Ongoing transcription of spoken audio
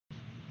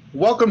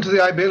Welcome to the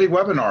iBailey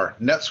webinar,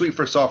 NetSuite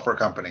for Software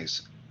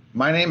Companies.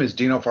 My name is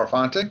Dino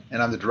Farfante,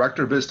 and I'm the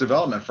Director of Business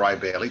Development for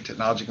iBailey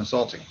Technology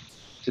Consulting.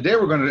 Today,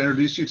 we're going to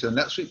introduce you to the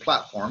NetSuite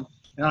platform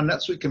and how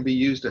NetSuite can be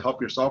used to help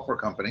your software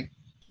company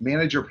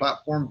manage your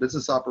platform,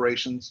 business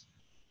operations,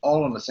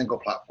 all on a single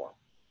platform.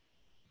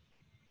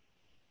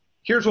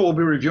 Here's what we'll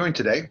be reviewing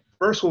today.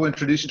 First, we'll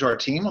introduce you to our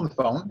team on the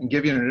phone and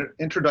give you an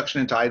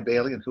introduction into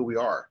iBailey and who we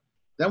are.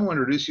 Then we'll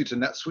introduce you to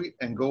NetSuite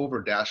and go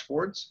over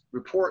dashboards,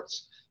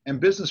 reports, and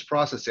business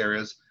process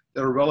areas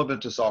that are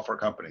relevant to software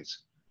companies.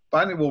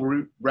 Finally,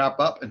 we'll wrap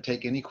up and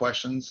take any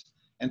questions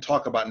and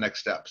talk about next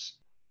steps.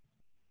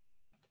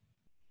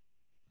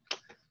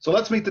 So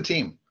let's meet the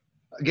team.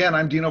 Again,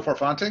 I'm Dino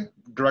Farfante,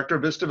 Director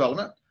of Business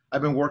Development.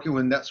 I've been working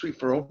with NetSuite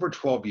for over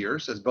 12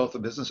 years as both a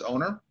business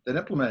owner that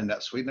implemented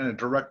NetSuite and a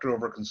director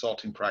over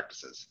consulting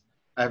practices.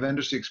 I have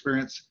industry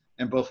experience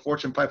in both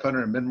Fortune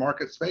 500 and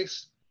mid-market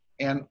space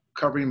and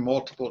covering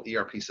multiple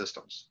ERP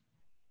systems.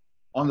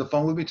 On the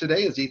phone with me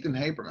today is Ethan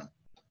Haberman.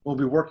 We'll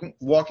be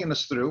walking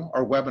us through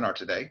our webinar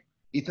today.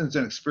 Ethan's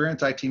an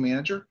experienced IT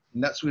manager,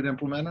 NetSuite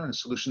implementer, and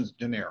solutions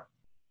engineer.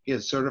 He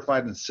is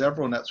certified in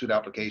several NetSuite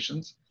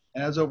applications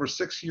and has over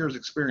 6 years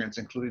experience,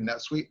 including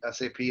NetSuite,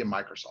 SAP, and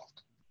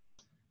Microsoft.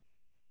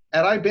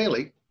 At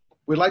iBailey,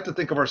 we like to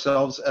think of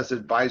ourselves as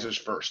advisors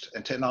first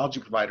and technology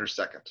providers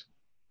second.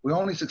 We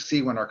only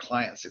succeed when our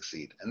clients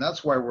succeed, and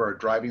that's why we're a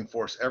driving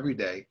force every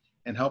day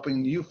in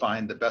helping you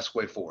find the best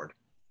way forward.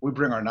 We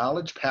bring our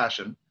knowledge,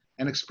 passion,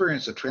 and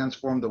experience to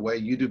transform the way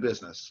you do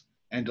business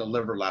and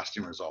deliver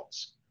lasting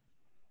results.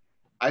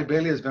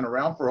 iBailey has been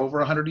around for over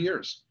 100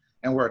 years,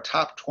 and we're a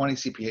top 20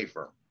 CPA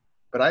firm.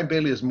 But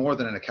iBailey is more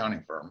than an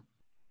accounting firm.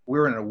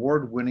 We're an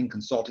award-winning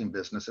consulting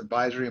business,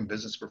 advisory, and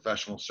business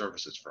professional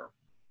services firm.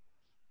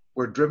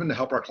 We're driven to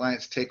help our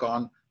clients take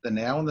on the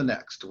now and the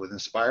next with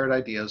inspired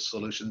ideas,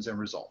 solutions, and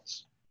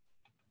results.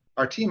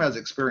 Our team has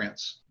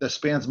experience that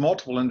spans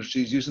multiple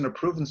industries using a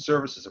proven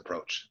services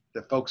approach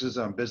that focuses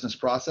on business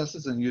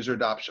processes and user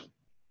adoption.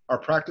 Our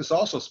practice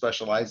also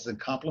specializes in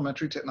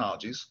complementary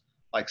technologies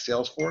like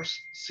Salesforce,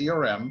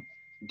 CRM,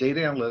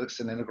 data analytics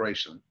and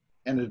integration,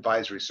 and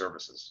advisory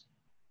services.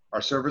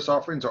 Our service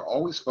offerings are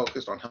always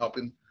focused on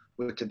helping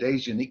with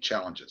today's unique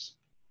challenges.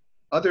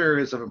 Other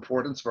areas of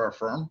importance for our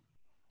firm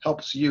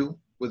helps you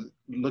with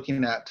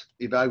looking at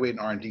evaluating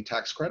R&D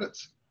tax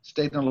credits,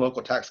 state and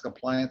local tax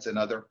compliance, and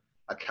other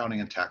accounting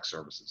and tax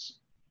services.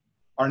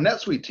 Our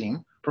NetSuite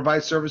team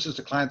provides services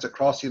to clients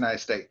across the United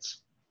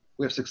States.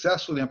 We have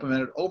successfully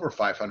implemented over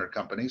 500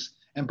 companies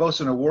and boast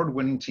an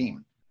award-winning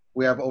team.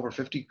 We have over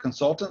 50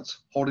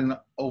 consultants holding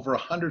over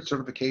 100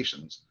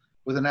 certifications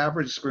with an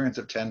average experience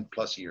of 10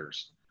 plus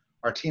years.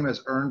 Our team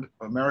has earned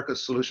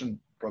America's Solution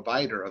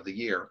Provider of the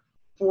Year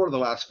for the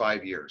last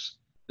 5 years.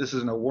 This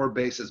is an award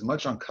based as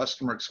much on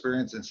customer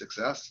experience and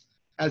success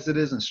as it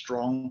is in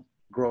strong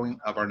growing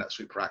of our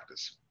NetSuite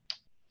practice.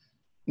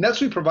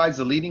 NetSuite provides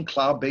the leading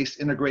cloud-based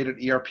integrated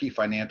ERP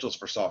financials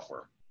for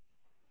software.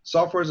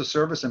 Software as a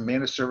service and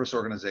managed service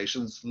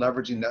organizations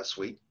leveraging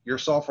NetSuite, your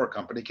software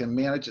company can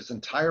manage its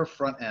entire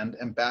front end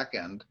and back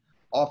end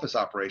office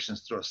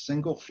operations through a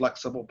single,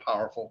 flexible,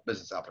 powerful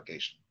business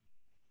application.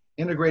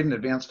 Integrating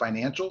advanced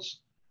financials,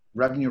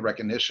 revenue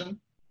recognition,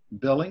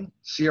 billing,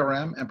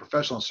 CRM, and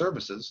professional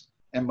services,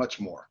 and much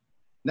more.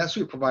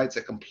 NetSuite provides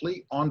a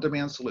complete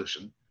on-demand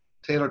solution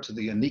tailored to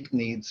the unique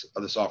needs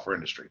of the software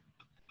industry.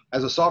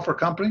 As a software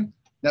company,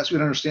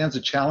 NetSuite understands the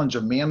challenge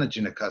of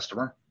managing a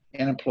customer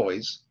and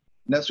employees.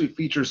 NetSuite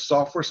features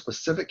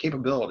software-specific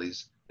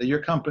capabilities that your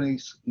company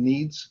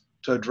needs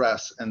to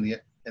address in the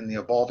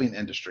evolving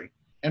industry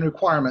and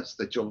requirements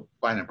that you'll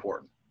find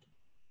important.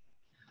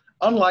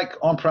 Unlike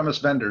on-premise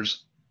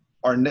vendors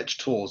or niche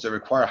tools that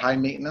require high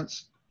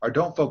maintenance or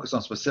don't focus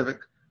on specific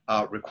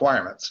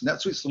requirements,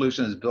 NetSuite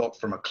solution is built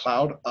from a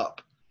cloud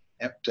up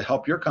to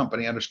help your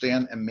company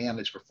understand and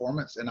manage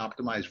performance and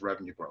optimize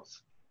revenue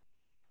growth.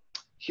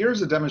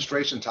 Here's the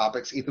demonstration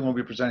topics Ethan will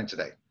be presenting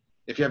today.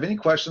 If you have any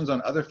questions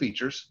on other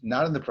features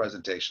not in the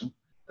presentation,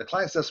 the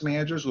client success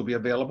managers will be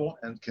available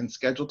and can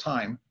schedule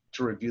time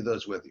to review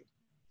those with you.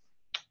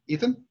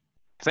 Ethan?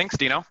 Thanks,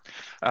 Dino.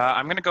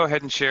 I'm going to go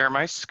ahead and share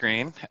my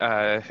screen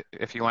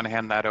if you want to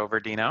hand that over,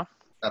 Dino.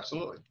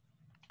 Absolutely.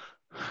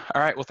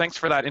 All right, well, thanks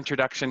for that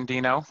introduction,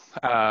 Dino.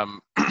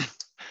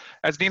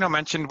 As Dino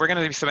mentioned, we're going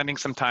to be spending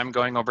some time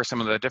going over some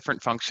of the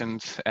different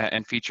functions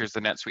and features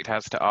that NetSuite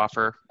has to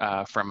offer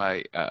from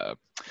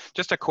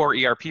just a core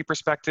ERP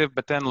perspective,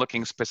 but then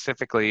looking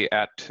specifically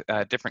at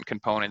different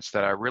components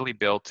that are really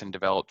built and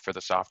developed for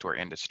the software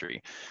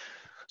industry.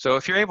 So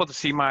if you're able to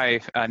see my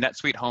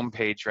NetSuite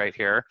homepage right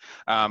here,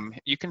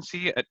 you can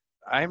see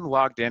I'm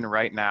logged in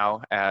right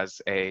now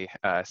as a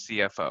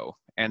CFO.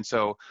 And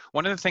so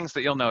one of the things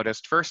that you'll notice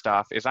first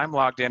off is I'm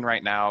logged in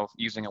right now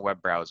using a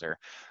web browser.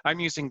 I'm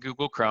using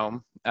Google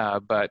Chrome,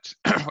 but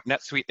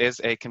NetSuite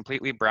is a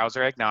completely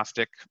browser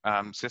agnostic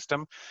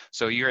system.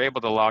 So you're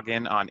able to log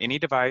in on any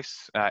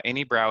device,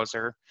 any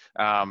browser,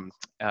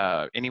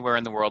 anywhere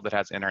in the world that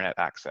has internet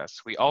access.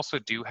 We also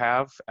do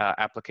have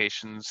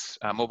applications,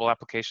 mobile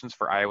applications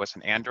for iOS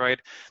and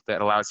Android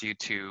that allows you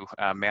to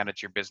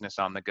manage your business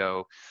on the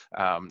go,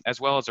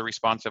 as well as a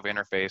responsive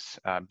interface,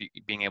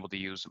 being able to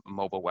use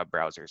mobile web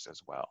browsers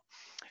as well.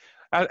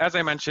 As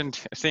I mentioned,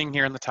 seeing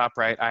here in the top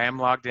right, I am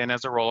logged in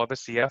as a role of a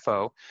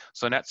CFO.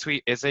 So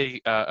NetSuite is a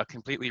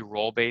completely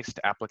role-based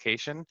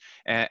application,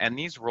 and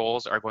these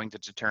roles are going to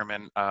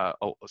determine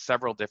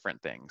several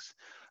different things.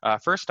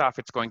 First off,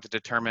 it's going to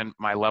determine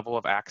my level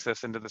of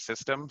access into the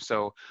system.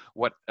 So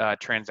what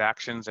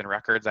transactions and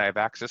records I have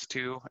access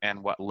to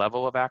and what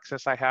level of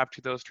access I have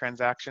to those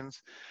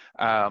transactions.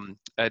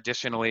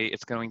 Additionally,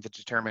 it's going to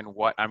determine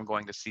what I'm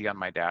going to see on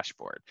my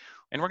dashboard.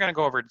 And we're going to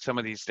go over some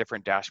of these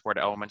different dashboard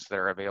elements that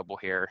are available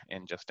here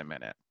in just a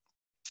minute.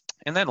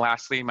 And then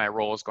lastly, my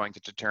role is going to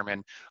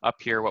determine up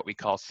here what we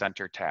call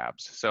center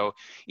tabs. So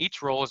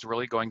each role is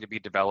really going to be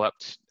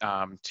developed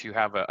to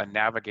have a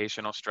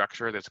navigational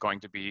structure that's going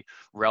to be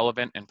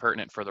relevant and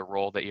pertinent for the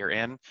role that you're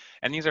in.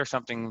 And these are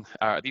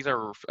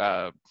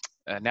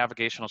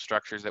navigational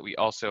structures that we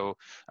also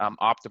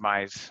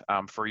optimize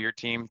for your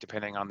team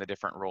depending on the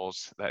different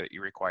roles that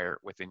you require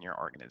within your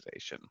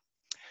organization.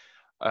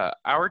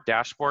 Our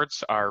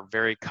dashboards are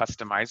very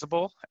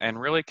customizable and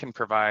really can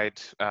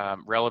provide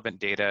relevant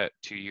data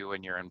to you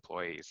and your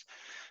employees.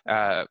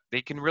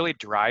 They can really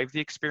drive the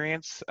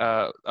experience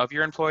of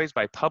your employees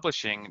by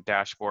publishing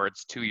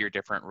dashboards to your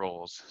different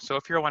roles. So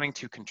if you're wanting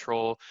to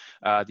control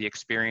the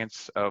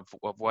experience of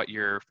what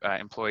your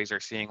employees are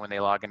seeing when they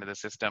log into the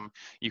system,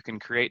 you can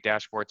create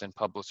dashboards and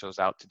publish those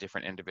out to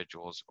different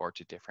individuals or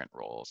to different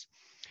roles.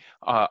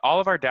 All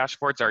of our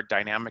dashboards are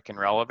dynamic and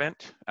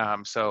relevant,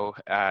 so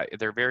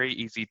they're very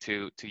easy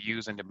to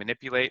use and to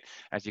manipulate.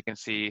 As you can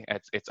see,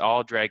 it's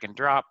all drag and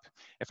drop.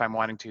 If I'm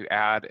wanting to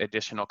add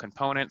additional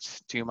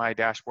components to my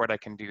dashboard, I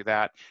can do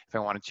that. If I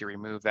wanted to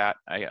remove that,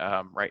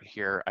 right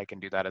here, I can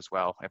do that as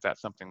well, if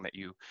that's something that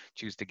you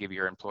choose to give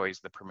your employees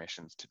the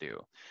permissions to do.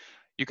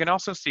 You can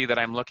also see that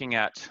I'm looking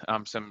at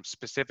some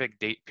specific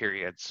date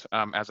periods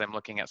as I'm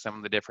looking at some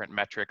of the different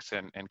metrics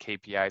and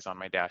KPIs on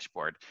my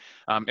dashboard.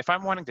 If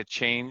I'm wanting to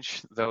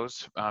change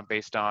those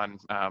based on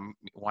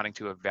wanting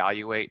to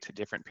evaluate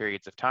different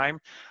periods of time,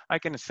 I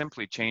can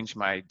simply change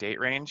my date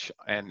range,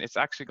 and it's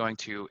actually going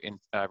to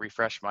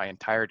refresh my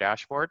entire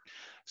dashboard.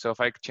 So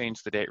if I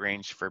change the date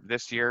range for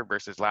this year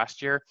versus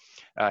last year,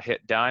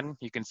 hit done,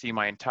 you can see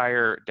my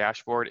entire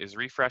dashboard is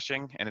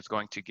refreshing, and it's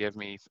going to give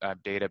me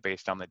data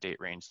based on the date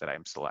range that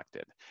I'm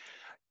selected.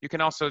 You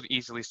can also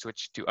easily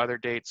switch to other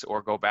dates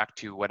or go back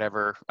to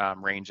whatever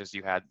ranges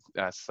you had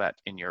set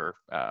in your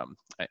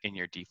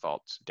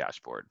default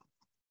dashboard.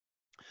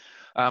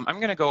 I'm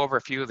going to go over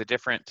a few of the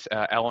different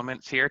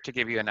elements here to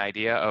give you an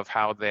idea of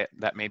how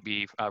that may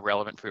be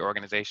relevant for your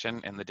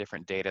organization and the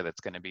different data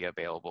that's going to be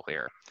available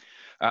here.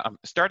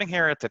 Starting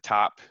here at the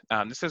top,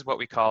 this is what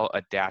we call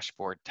a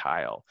dashboard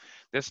tile.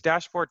 This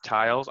dashboard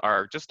tiles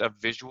are just a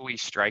visually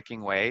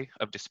striking way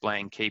of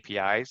displaying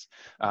KPIs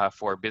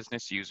for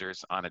business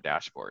users on a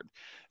dashboard.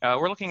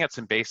 We're looking at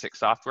some basic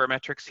software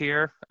metrics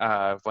here,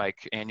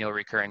 like annual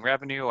recurring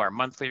revenue, our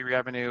monthly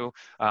revenue,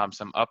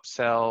 some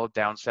upsell,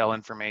 downsell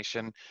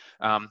information,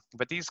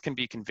 but these can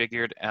be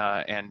configured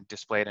and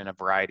displayed in a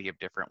variety of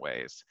different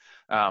ways.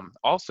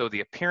 Also,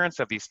 the appearance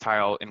of these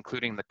tiles,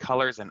 including the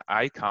colors and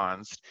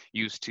icons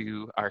used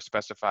are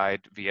specified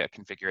via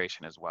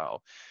configuration as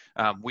well.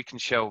 We can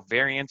show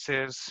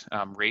variances,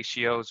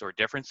 ratios, or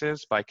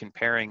differences by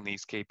comparing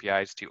these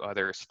KPIs to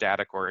other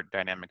static or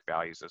dynamic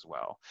values as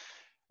well.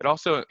 It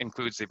also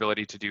includes the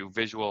ability to do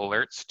visual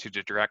alerts to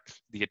direct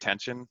the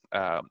attention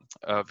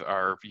of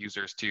our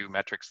users to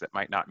metrics that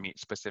might not meet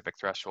specific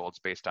thresholds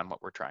based on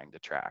what we're trying to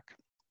track.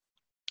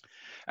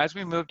 As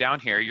we move down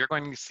here, you're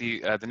going to see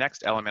the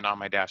next element on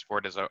my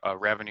dashboard is a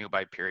revenue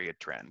by period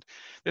trend.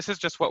 This is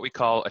just what we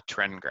call a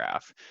trend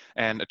graph.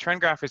 And a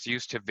trend graph is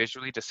used to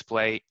visually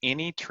display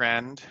any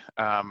trend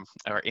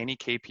or any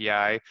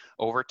KPI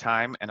over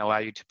time and allow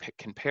you to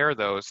compare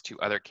those to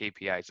other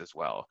KPIs as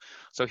well.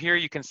 So here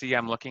you can see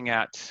I'm looking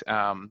at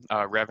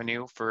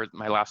revenue for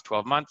my last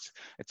 12 months.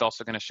 It's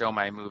also going to show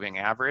my moving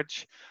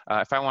average.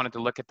 If I wanted to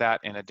look at that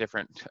in a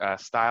different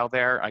style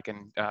there, I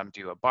can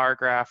do a bar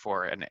graph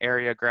or an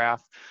area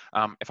graph.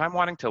 If I'm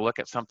wanting to look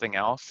at something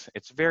else,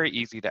 it's very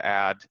easy to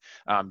add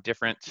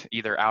different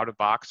either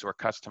out-of-box or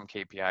custom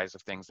KPIs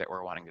of things that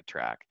we're wanting to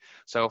track.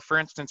 So for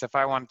instance, if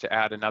I wanted to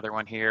add another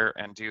one here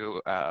and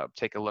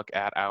take a look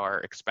at our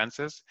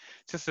expenses,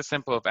 it's just as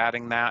simple of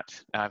adding that,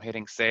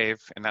 hitting save,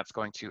 and that's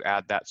going to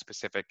add that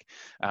specific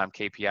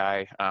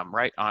KPI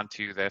right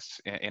onto this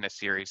in a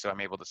series. So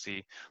I'm able to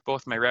see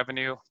both my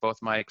revenue,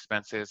 both my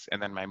expenses,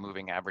 and then my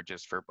moving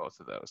averages for both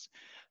of those.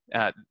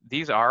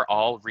 These are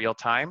all real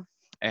time.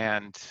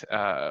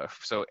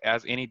 So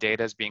as any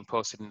data is being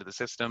posted into the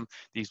system,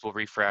 these will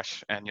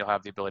refresh and you'll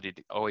have the ability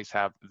to always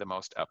have the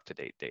most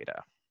up-to-date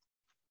data.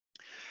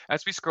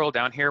 As we scroll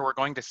down here, we're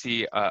going to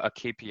see a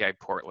KPI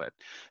portlet.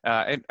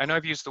 And I know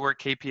I've used the word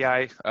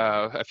KPI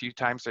a few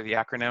times, or the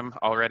acronym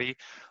already.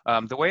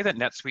 The way that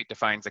NetSuite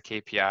defines a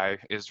KPI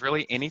is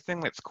really anything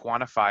that's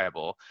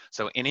quantifiable.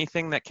 So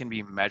anything that can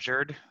be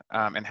measured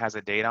and has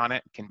a date on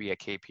it can be a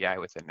KPI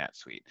within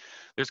NetSuite.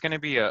 There's going to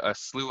be a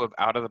slew of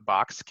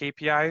out-of-the-box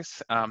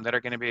KPIs that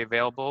are going to be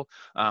available,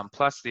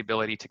 plus the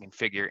ability to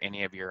configure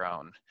any of your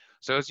own.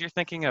 So as you're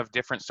thinking of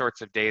different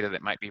sorts of data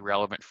that might be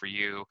relevant for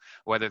you,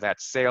 whether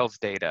that's sales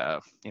data,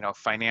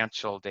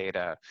 financial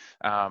data,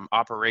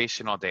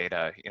 operational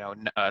data,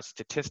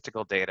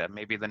 statistical data,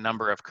 maybe the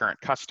number of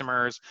current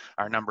customers,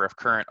 our number of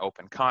current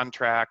open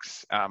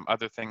contracts,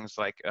 other things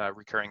like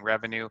recurring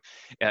revenue,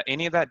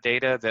 any of that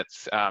data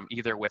that's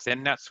either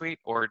within NetSuite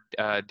or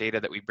data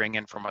that we bring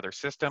in from other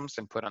systems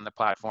and put on the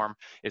platform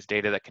is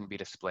data that can be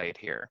displayed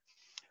here.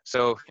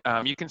 So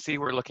you can see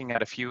we're looking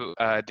at a few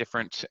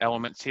different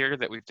elements here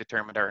that we've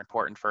determined are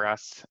important for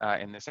us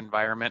in this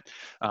environment.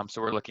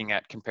 So we're looking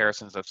at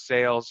comparisons of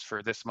sales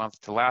for this month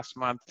to last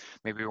month.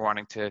 Maybe we're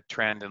wanting to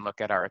trend and look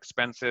at our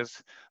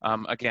expenses.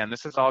 Again,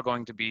 this is all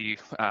going to be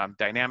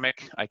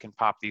dynamic. I can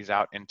pop these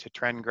out into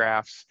trend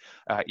graphs,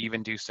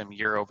 even do some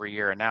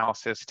year-over-year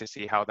analysis to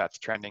see how that's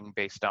trending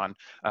based on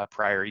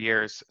prior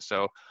years.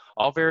 So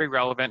all very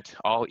relevant,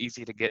 all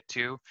easy to get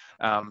to.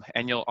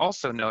 And you'll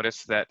also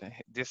notice that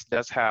this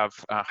does have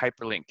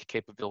hyperlink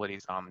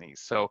capabilities on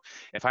these. So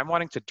if I'm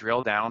wanting to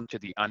drill down to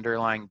the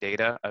underlying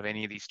data of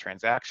any of these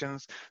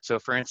transactions, so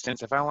for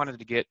instance, if I wanted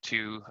to get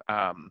to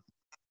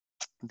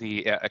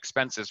the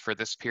expenses for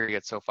this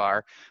period so far.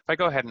 If I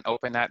go ahead and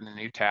open that in a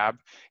new tab,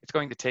 it's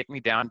going to take me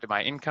down to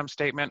my income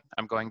statement.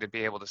 I'm going to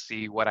be able to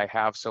see what I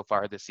have so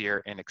far this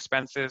year in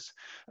expenses,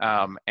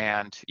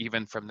 and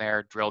even from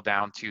there, drill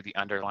down to the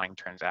underlying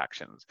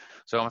transactions.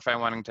 So if I'm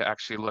wanting to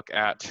actually look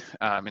at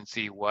and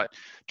see what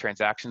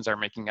transactions are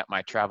making up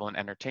my travel and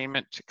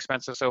entertainment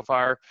expenses so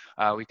far,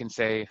 we can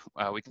see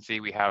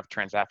we have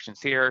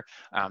transactions here.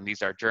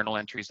 These are journal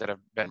entries that have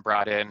been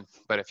brought in,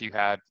 but if you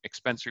had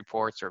expense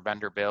reports or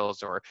vendor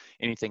bills or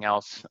anything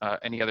else,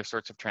 any other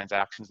sorts of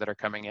transactions that are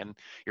coming in,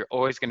 you're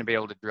always going to be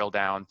able to drill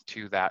down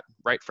to that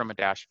right from a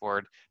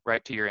dashboard,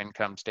 right to your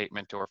income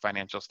statement or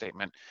financial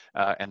statement,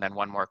 and then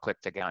one more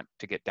click to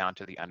get down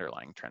to the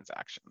underlying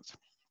transactions.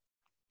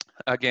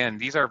 Again,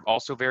 these are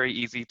also very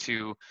easy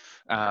to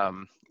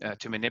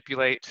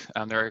manipulate.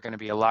 There are going to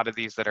be a lot of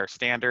these that are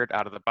standard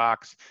out of the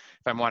box.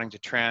 If I'm wanting to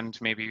trend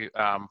maybe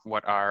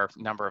what our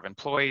number of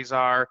employees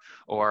are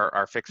or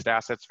our fixed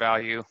assets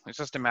value, it's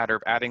just a matter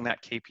of adding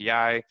that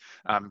KPI,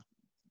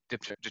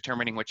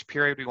 determining which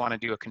period we want to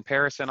do a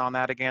comparison on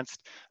that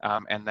against,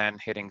 and then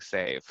hitting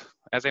save.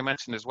 As I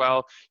mentioned as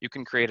well, you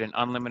can create an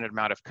unlimited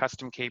amount of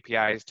custom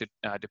KPIs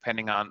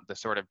depending on the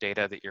sort of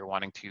data that you're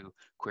wanting to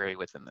query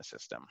within the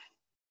system.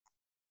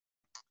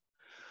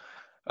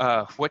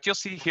 What you'll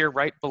see here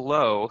right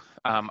below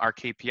our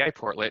KPI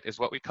portlet is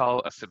what we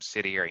call a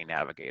subsidiary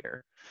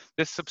navigator.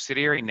 This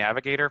subsidiary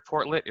navigator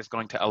portlet is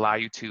going to allow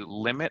you to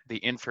limit the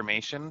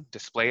information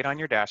displayed on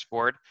your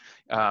dashboard,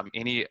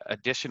 any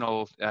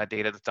additional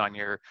data that's on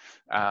your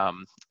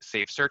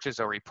saved searches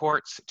or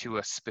reports to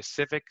a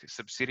specific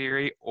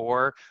subsidiary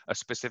or a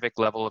specific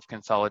level of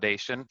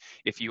consolidation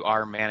if you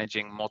are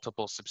managing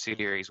multiple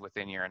subsidiaries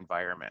within your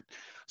environment.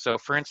 So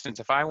for instance,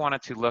 if I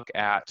wanted to look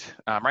at,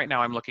 right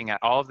now I'm looking at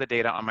all of the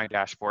data on my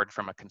dashboard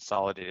from a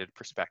consolidated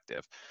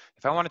perspective.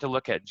 If I wanted to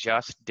look at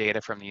just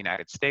data from the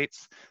United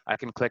States, I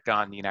can click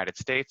on the United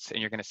States and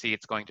you're going to see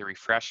it's going to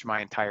refresh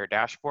my entire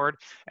dashboard.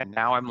 And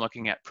now I'm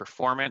looking at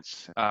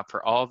performance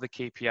for all of the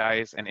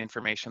KPIs and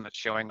information that's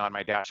showing on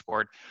my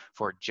dashboard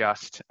for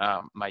just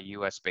my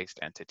US-based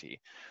entity.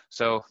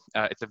 So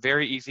it's a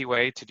very easy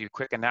way to do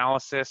quick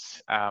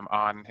analysis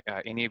on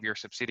any of your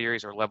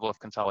subsidiaries or level of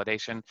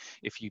consolidation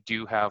if you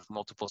do have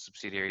multiple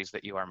subsidiaries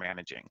that you are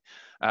managing.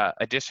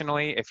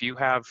 Additionally, if you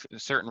have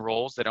certain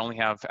roles that only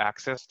have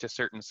access to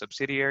certain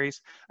subsidiaries,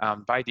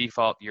 by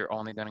default, you're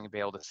only going to be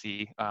able to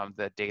see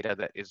the data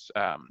that is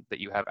that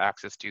you have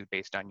access to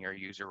based on your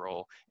user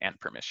role and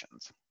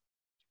permissions.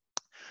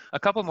 A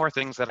couple more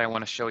things that I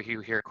want to show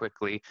you here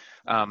quickly.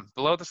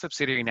 Below the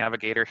subsidiary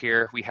navigator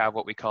here, we have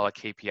what we call a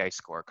KPI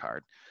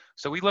scorecard.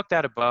 So we looked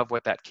at above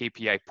what that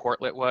KPI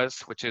portlet was,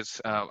 which is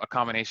a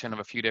combination of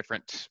a few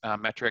different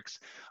metrics.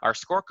 Our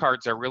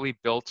scorecards are really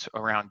built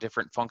around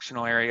different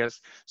functional areas.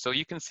 So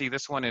you can see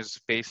this one is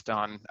based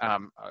on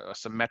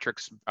some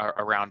metrics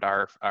around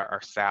our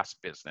SaaS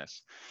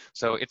business.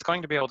 So it's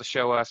going to be able to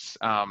show us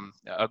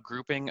a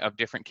grouping of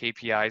different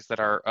KPIs that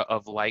are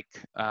of like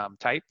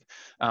type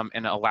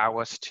and allow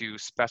us to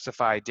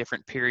specify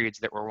different periods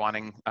that we're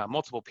wanting,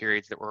 multiple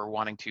periods that we're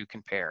wanting to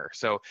compare.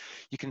 So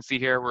you can see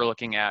here we're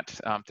looking at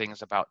things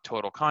about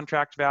total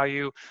contract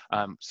value,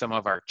 some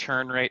of our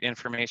churn rate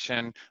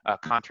information,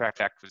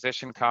 contract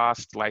acquisition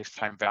cost,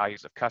 lifetime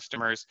values of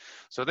customers.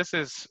 So this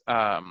is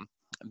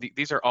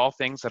these are all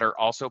things that are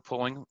also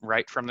pulling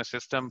right from the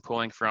system,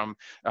 pulling from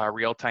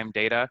real-time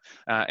data.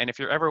 And if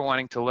you're ever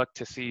wanting to look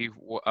to see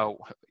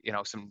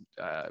some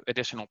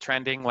additional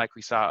trending like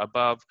we saw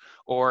above,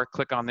 or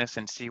click on this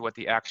and see what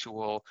the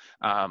actual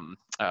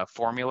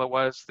formula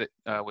was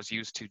that was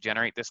used to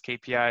generate this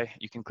KPI,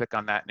 you can click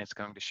on that and it's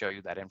going to show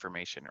you that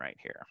information right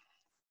here.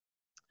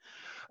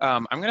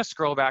 I'm going to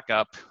scroll back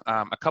up.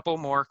 A couple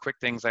more quick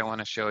things I want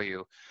to show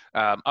you.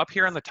 Up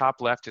here on the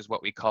top left is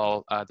what we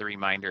call the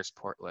reminders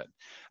portlet.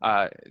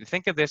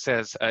 Think of this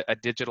as a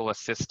digital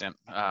assistant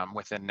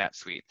within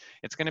NetSuite.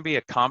 It's going to be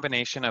a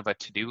combination of a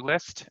to-do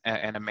list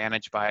and a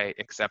manage by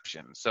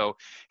exception. So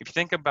if you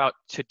think about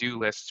to-do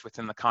lists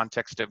within the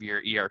context of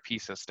your ERP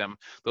system,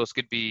 those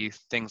could be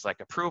things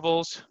like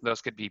approvals,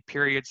 those could be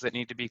periods that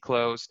need to be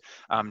closed,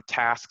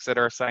 tasks that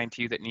are assigned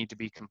to you that need to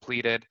be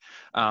completed,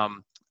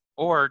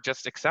 or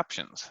just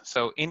exceptions.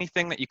 So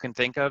anything that you can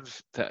think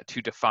of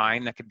to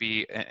define that could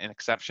be an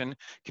exception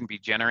can be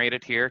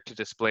generated here to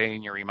display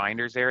in your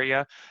reminders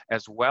area,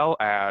 as well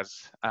as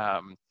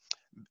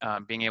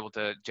being able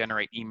to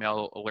generate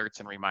email alerts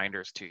and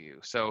reminders to you.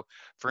 So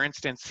for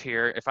instance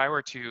here, if I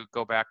were to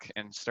go back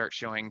and start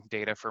showing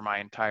data for my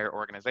entire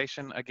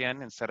organization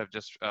again, instead of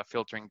just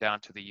filtering down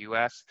to the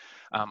US,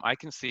 I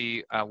can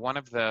see one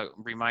of the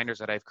reminders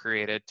that I've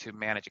created to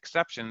manage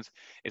exceptions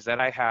is that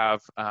I have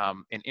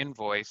an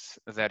invoice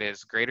that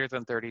is greater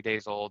than 30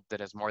 days old that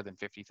is more than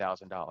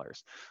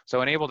 $50,000.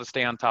 So I'm able to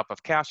stay on top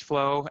of cash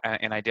flow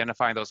and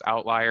identify those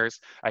outliers.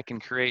 I can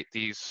create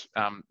these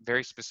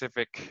very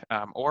specific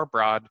or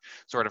broad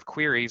sort of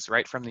queries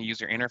right from the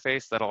user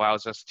interface that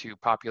allows us to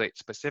populate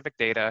specific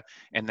data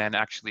and then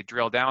actually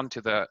drill down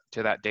to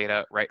that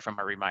data right from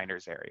a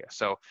reminders area.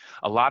 So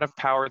a lot of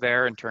power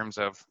there in terms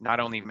of not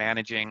only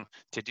managing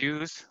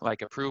to-dos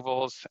like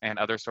approvals and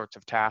other sorts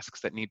of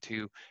tasks that need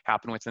to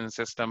happen within the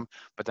system,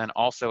 but then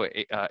also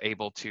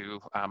able to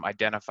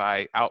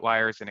identify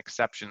outliers and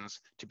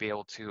exceptions to be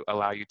able to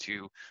allow you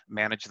to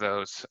manage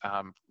those,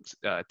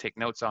 take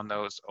notes on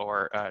those,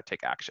 or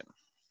take action.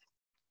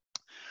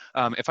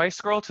 If I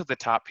scroll to the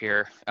top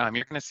here, you're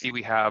going to see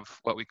we have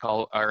what we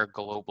call our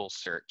global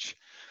search.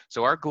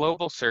 So our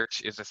global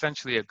search is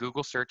essentially a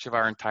Google search of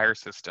our entire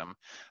system.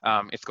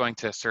 It's going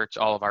to search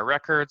all of our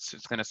records.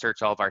 It's going to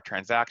search all of our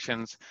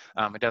transactions.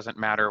 It doesn't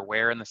matter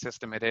where in the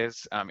system it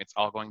is. It's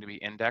all going to be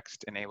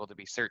indexed and able to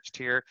be searched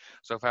here.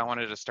 So if I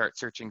wanted to start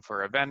searching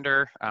for a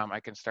vendor, I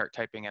can start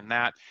typing in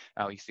that.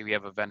 You see we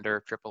have a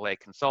vendor, AAA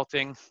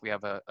Consulting. We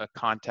have a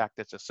contact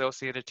that's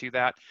associated to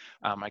that.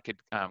 I could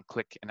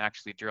click and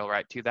actually drill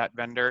right to that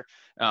vendor.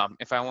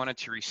 If I wanted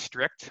to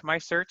restrict my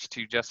search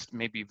to just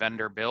maybe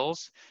vendor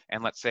bills,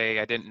 and let's say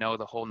I didn't know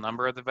the whole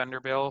number of the vendor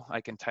bill,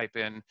 I can type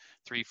in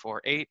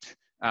 348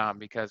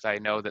 because I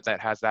know that that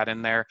has that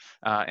in there,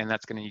 and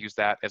that's going to use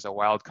that as a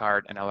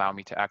wildcard and allow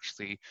me to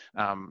actually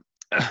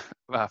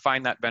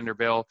find that vendor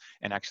bill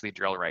and actually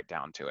drill right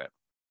down to it.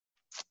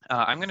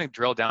 I'm going to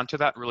drill down to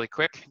that really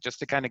quick just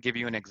to kind of give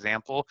you an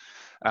example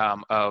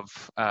of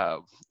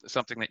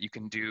something that you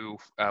can do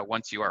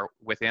once you are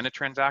within a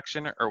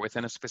transaction or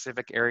within a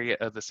specific area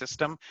of the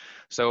system.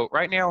 So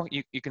right now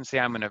you can see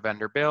I'm in a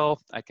vendor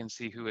bill. I can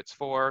see who it's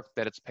for,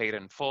 that it's paid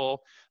in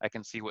full. I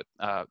can see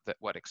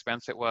what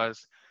expense it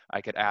was. I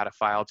could add a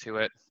file to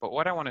it. But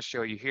what I want to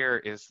show you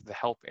here is the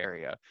help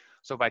area.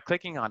 So by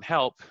clicking on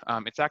help,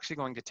 it's actually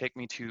going to take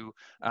me to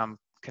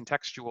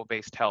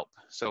contextual-based help.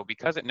 So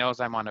because it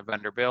knows I'm on a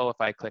vendor bill, if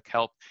I click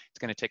help, it's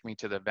going to take me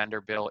to the vendor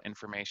bill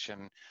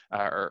information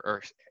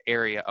or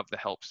area of the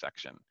help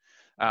section.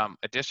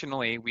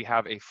 Additionally, we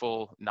have a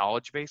full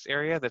knowledge base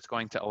area that's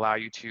going to allow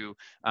you to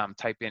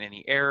type in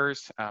any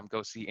errors,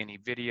 go see any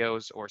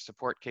videos or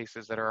support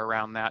cases that are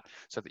around that,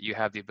 so that you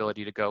have the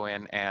ability to go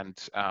in and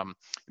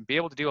be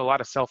able to do a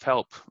lot of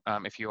self-help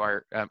if you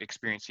are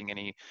experiencing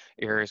any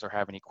errors or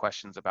have any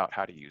questions about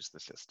how to use the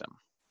system.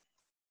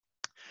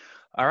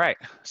 All right,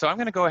 so I'm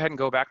going to go ahead and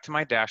go back to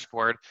my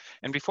dashboard.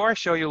 And before I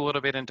show you a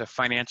little bit into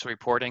financial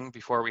reporting,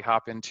 before we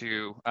hop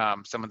into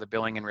some of the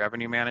billing and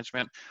revenue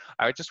management,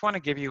 I just want to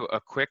give you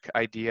a quick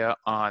idea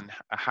on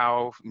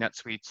how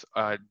NetSuite's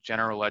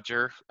general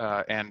ledger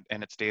and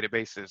its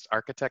database is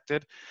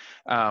architected,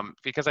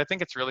 because I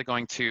think it's really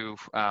going to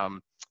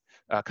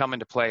come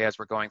into play as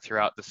we're going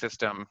throughout the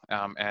system,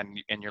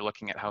 and you're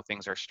looking at how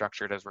things are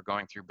structured as we're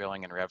going through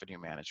billing and revenue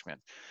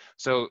management.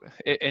 So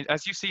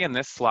as you see in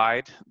this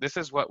slide, this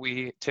is what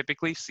we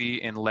typically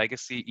see in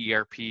legacy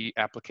ERP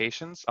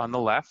applications on the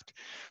left.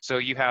 So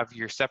you have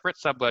your separate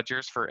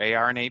subledgers for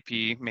AR and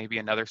AP, maybe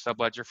another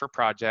subledger for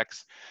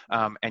projects,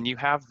 and you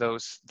have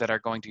those that are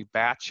going to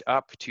batch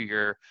up to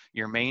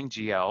your main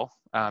GL.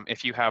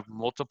 If you have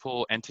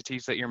multiple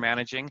entities that you're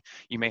managing,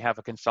 you may have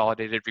a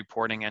consolidated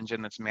reporting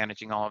engine that's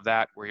managing all of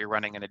that, where you're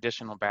running an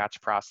additional batch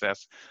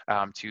process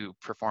to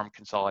perform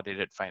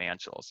consolidated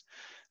financials.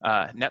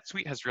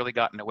 NetSuite has really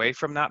gotten away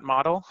from that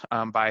model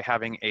by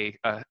having a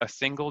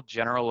single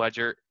general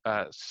ledger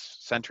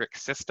centric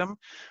system.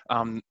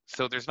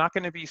 So there's not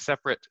going to be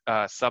separate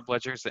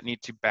subledgers that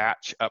need to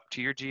batch up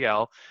to your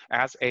GL.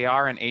 As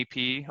AR and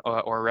AP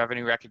or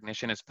revenue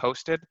recognition is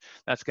posted,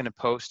 that's going to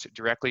post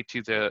directly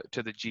to the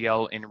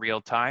GL in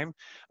real time,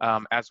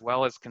 as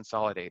well as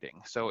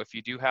consolidating. So if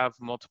you do have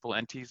multiple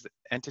entities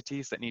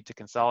that need to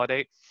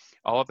consolidate,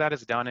 all of that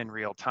is done in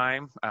real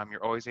time.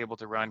 You're always able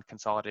to run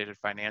consolidated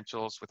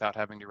financials without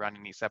having to run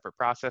any separate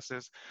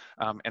processes.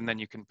 And then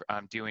you can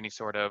do any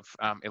sort of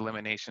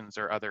eliminations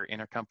or other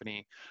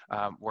intercompany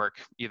work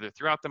either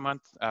throughout the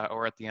month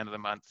or at the end of the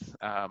month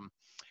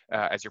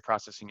as you're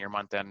processing your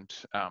month-end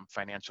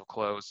financial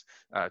close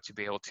to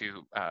be able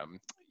to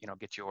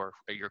get your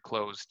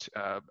closed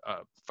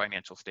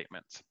financial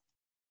statements.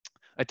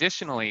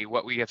 Additionally,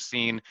 what we have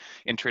seen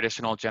in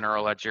traditional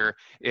general ledger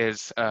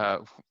is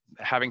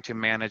having to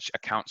manage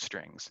account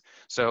strings.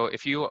 So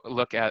if you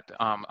look at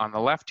on the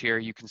left here,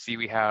 you can see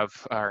we have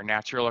our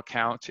natural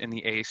account in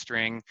the A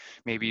string,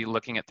 maybe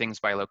looking at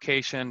things by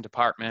location,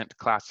 department,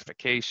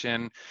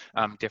 classification,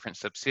 different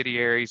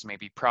subsidiaries,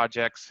 maybe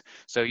projects.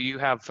 So you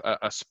have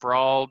a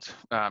sprawled,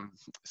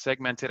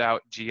 segmented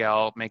out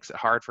GL, makes it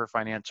hard for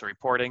financial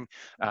reporting.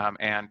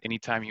 And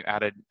anytime you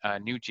add a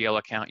new GL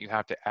account, you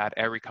have to add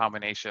every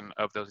combination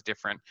of those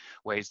different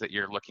ways that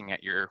you're looking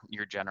at your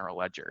general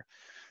ledger.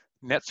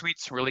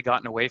 NetSuite's really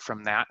gotten away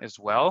from that as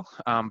well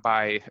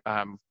by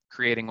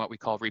creating what we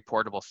call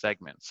reportable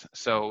segments.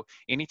 So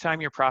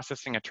anytime you're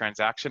processing a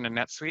transaction in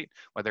NetSuite,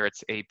 whether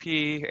it's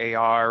AP,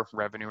 AR,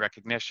 revenue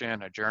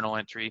recognition, a journal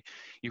entry,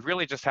 you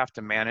really just have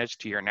to manage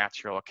to your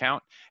natural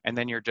account, and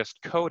then you're just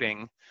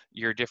coding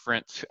your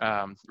different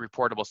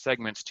reportable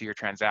segments to your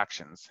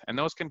transactions. And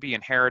those can be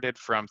inherited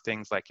from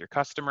things like your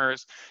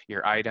customers,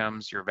 your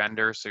items, your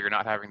vendors, so you're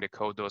not having to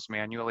code those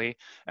manually.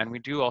 And we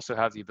do also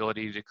have the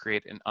ability to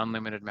create an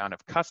unlimited amount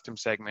of custom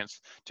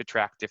segments to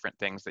track different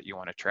things that you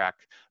want to track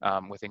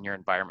within your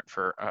environment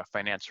for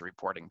financial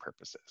reporting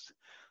purposes.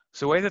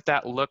 So the way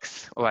that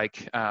looks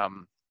like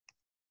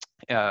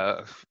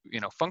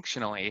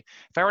functionally,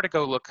 if I were to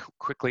go look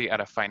quickly at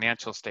a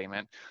financial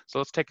statement, so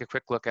let's take a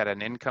quick look at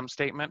an income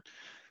statement.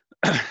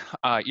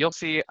 You'll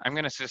see, I'm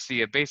going to just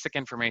see a basic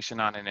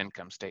information on an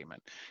income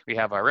statement. We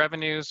have our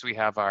revenues, we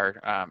have our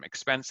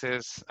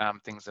expenses,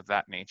 things of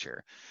that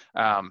nature.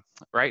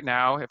 Right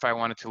now, if I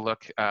wanted to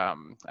look,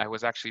 I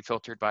was actually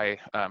filtered by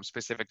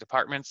specific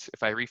departments.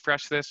 If I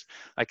refresh this,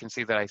 I can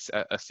see that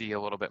I see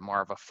a little bit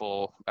more of a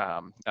full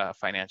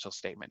financial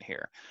statement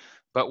here.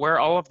 But where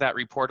all of that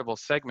reportable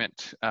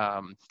segment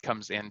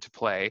comes into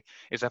play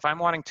is if I'm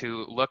wanting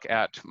to look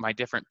at my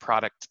different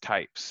product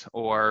types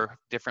or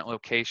different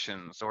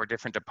locations or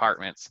different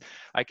departments,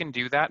 I can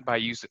do that by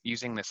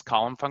using this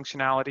column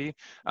functionality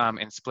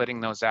and splitting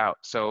those out.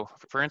 So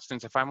for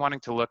instance, if I'm wanting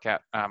to look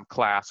at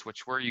class,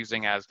 which we're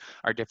using as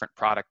our different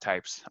product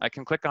types, I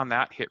can click on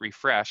that, hit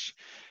refresh,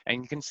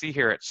 and you can see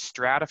here it's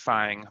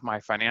stratifying my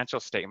financial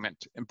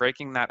statement and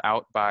breaking that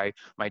out by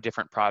my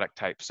different product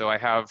types. So I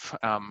have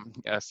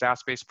a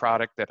SaaS-based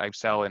product that I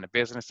sell in a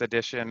business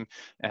edition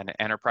and an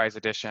enterprise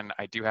edition.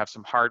 I do have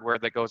some hardware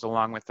that goes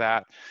along with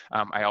that.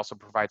 I also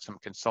provide some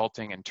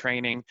consulting and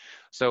training.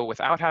 So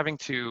without having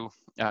to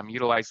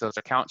utilize those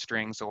account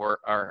strings or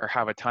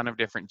have a ton of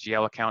different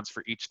GL accounts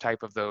for each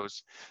type of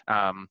those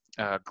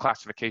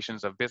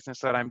classifications of business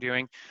that I'm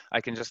doing,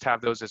 I can just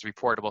have those as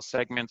reportable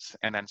segments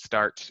and then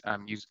start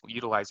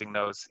utilizing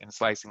those in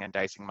slicing and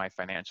dicing my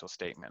financial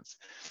statements.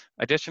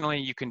 Additionally,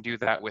 you can do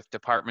that with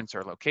departments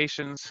or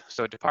locations.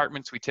 So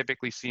departments we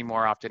typically see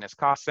more often as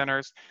cost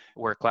centers,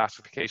 where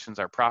classifications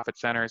are profit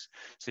centers.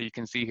 So you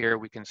can see here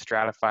we can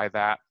stratify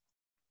that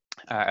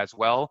as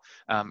well.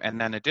 And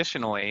then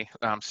additionally,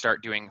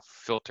 start doing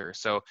filters.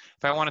 So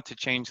if I wanted to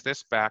change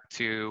this back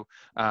to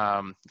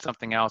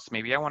something else,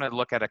 maybe I want to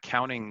look at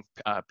accounting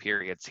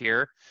periods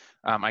here.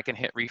 I can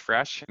hit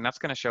refresh, and that's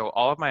going to show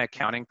all of my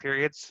accounting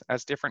periods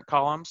as different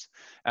columns.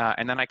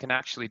 And then I can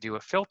actually do a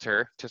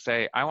filter to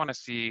say, I want to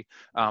see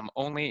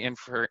only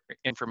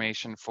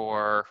information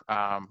for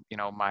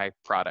my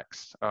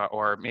products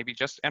or maybe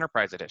just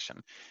enterprise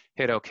edition.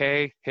 Hit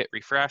OK, hit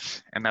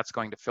refresh, and that's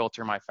going to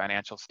filter my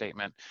financial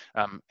statement.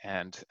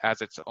 And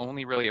as it's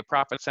only really a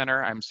profit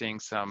center, I'm seeing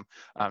some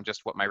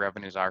just what my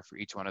revenues are for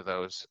each one of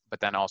those, but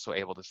then also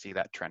able to see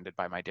that trended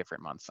by my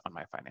different months on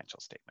my financial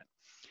statement.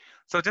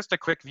 So just a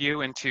quick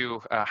view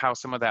into how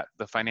some of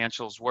the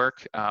financials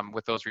work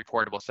with those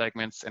reportable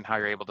segments and how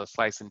you're able to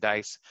slice and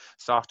dice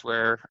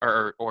software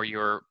or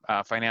your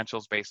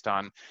financials based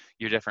on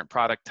your different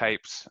product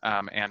types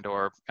and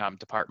or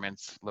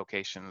departments,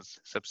 locations,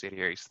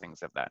 subsidiaries,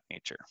 things of that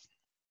nature.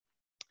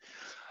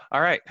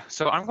 All right,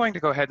 so I'm going to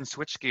go ahead and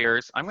switch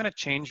gears. I'm going to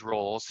change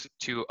roles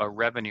to a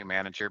revenue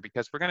manager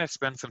because we're going to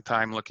spend some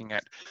time looking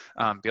at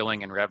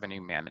billing and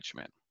revenue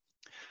management.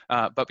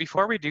 But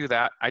before we do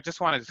that, I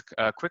just wanted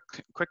to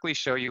quickly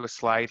show you a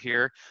slide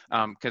here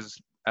because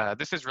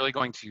this is really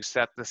going to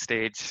set the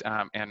stage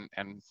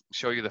and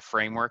show you the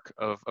framework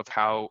of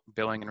how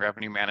billing and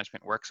revenue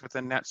management works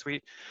within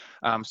NetSuite.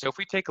 So if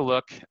we take a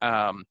look,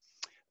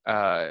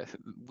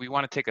 we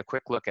want to take a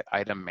quick look at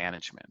item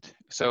management.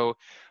 So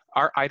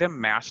our item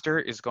master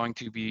is going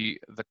to be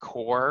the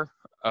core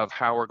of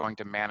how we're going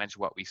to manage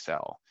what we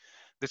sell.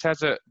 This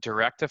has a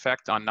direct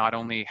effect on not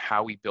only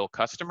how we bill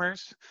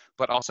customers,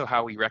 but also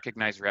how we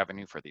recognize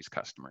revenue for these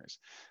customers.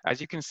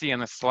 As you can see in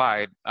the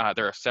slide,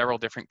 there are several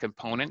different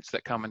components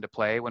that come into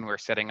play when we're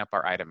setting up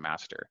our item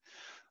master.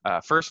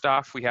 First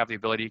off, we have the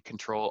ability to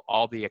control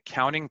all the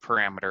accounting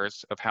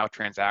parameters of how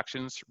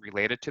transactions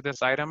related to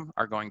this item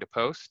are going to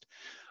post,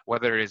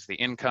 whether it is the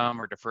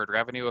income or deferred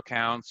revenue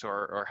accounts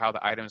or how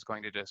the item is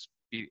going to just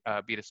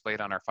be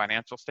displayed on our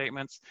financial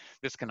statements.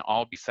 This can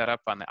all be set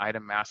up on the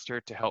item master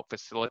to help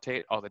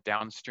facilitate all the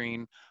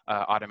downstream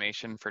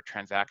automation for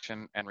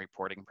transaction and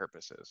reporting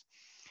purposes.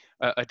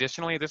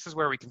 Additionally, this is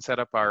where we can set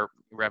up our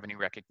revenue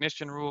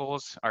recognition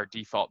rules, our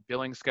default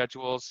billing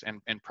schedules,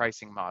 and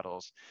pricing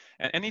models.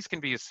 And these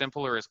can be as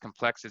simple or as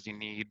complex as you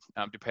need,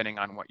 depending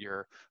on what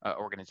your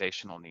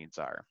organizational needs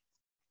are.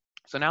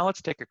 So now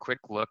let's take a quick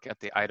look at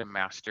the item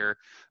master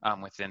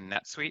within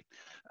NetSuite.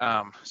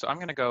 So I'm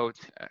going to go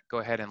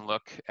ahead and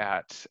look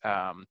at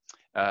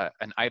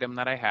an item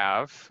that I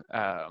have.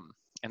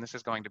 And this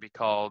is going to be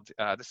called,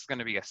 this is going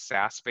to be a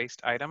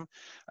SaaS-based item.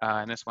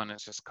 And this one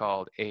is just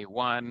called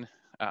A1.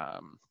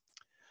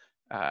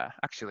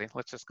 Actually,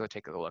 let's just go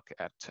take a look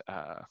at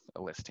a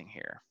listing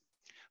here.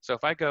 So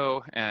if I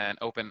go and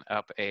open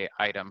up a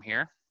item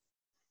here,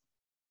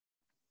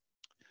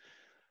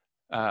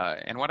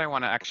 and what I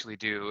want to actually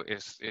do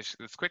is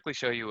quickly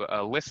show you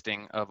a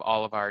listing of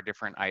all of our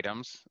different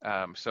items.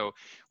 So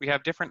we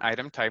have different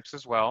item types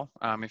as well.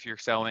 If you're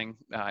selling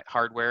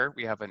hardware,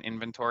 we have an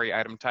inventory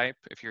item type.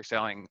 If you're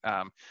selling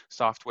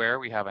software,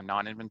 we have a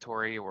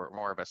non-inventory or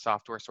more of a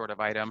software sort of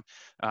item.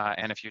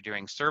 And if you're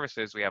doing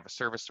services, we have a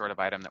service sort of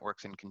item that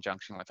works in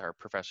conjunction with our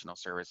professional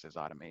services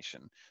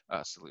automation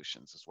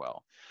solutions as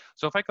well.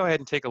 So if I go ahead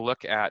and take a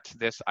look at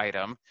this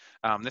item,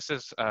 this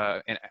is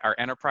our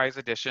enterprise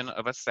edition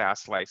of a SaaS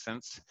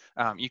license.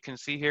 You can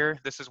see here,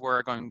 this is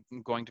where I'm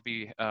going to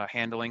be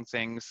handling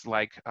things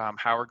like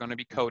how we're going to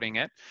be coding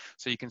it.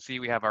 So you can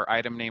see we have our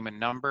item name and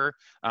number.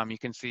 You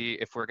can see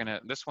if we're going to,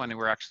 this one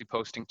we're actually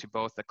posting to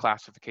both a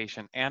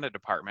classification and a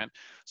department.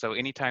 So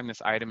anytime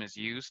this item is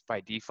used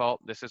by default,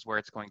 this is where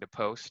it's going to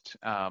post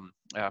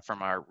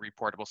from our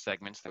reportable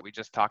segments that we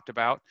just talked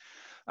about.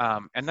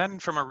 And then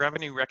from a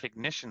revenue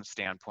recognition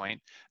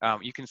standpoint,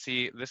 you can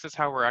see this is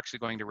how we're actually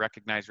going to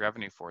recognize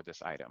revenue for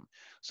this item.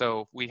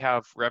 So we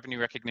have revenue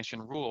recognition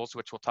rules,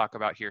 which we'll talk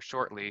about here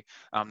shortly,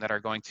 that are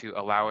going to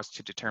allow us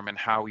to determine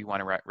how we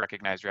want to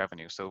recognize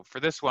revenue. So for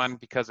this one,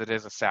 because it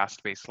is a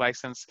SaaS-based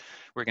license,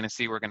 we're going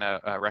to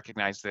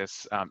recognize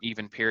this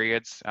even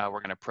periods.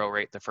 We're going to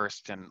prorate the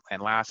first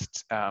and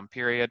last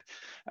period.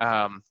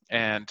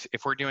 And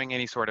if we're doing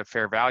any sort of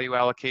fair value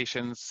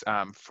allocations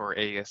for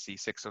ASC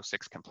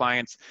 606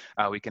 compliance,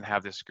 we can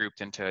have this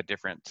grouped into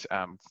different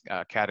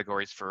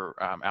categories for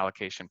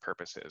allocation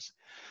purposes.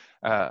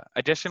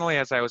 Additionally,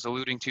 as I was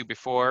alluding to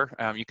before,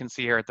 you can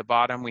see here at the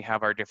bottom, we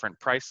have our different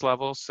price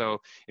levels. So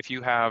if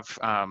you have,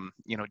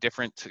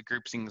 different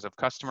groupings of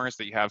customers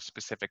that you have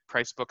specific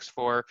price books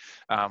for,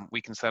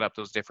 we can set up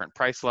those different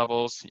price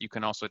levels. You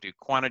can also do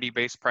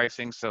quantity-based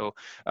pricing. So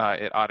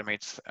it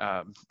automates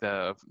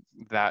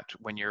that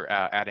when you're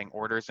adding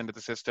orders into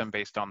the system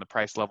based on the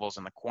price levels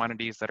and the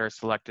quantities that are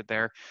selected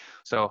there.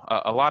 So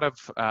a lot of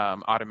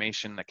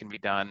automation that can be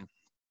done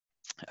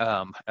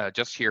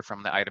just here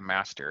from the item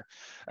master.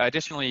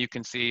 Additionally, you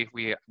can see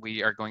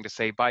we are going to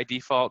say by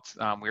default,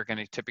 we're going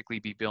to typically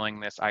be billing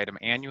this item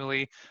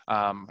annually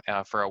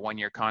for a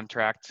one-year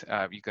contract.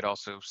 You could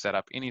also set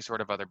up any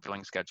sort of other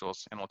billing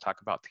schedules, and we'll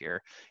talk about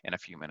here in a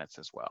few minutes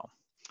as well.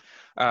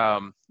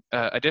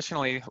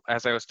 Additionally,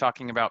 as I was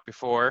talking about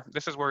before,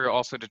 this is where you'll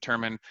also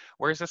determine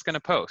where is this going to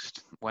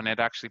post. When it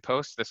actually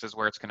posts, this is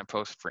where it's going to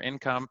post for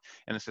income,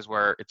 and this is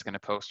where it's going to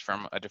post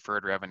from a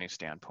deferred revenue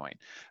standpoint,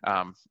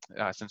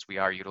 since we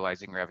are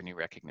utilizing revenue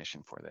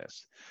recognition for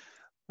this.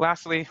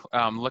 Lastly,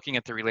 looking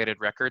at the related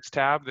records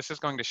tab, this is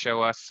going to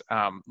show us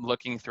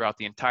looking throughout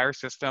the entire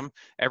system,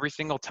 every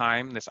single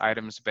time this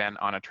item's been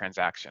on a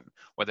transaction,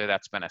 whether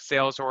that's been a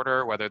sales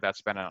order, whether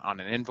that's been on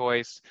an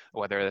invoice,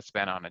 whether that's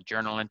been on a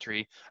journal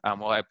entry.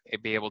 We'll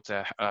be able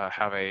to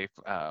have a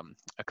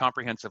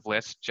comprehensive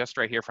list just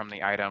right here from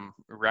the item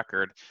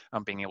record,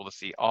 being able to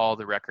see all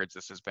the records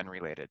this has been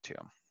related to.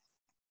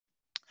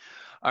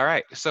 All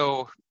right,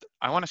 so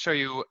I want to show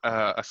you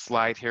a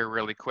slide here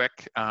really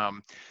quick.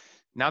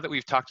 Now that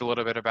we've talked a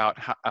little bit about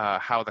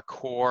how the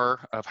core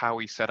of how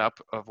we set up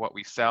of what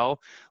we sell,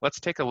 let's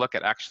take a look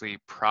at actually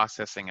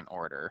processing an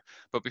order.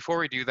 But before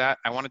we do that,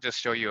 I want to just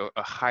show you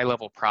a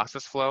high-level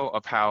process flow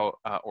of how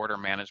order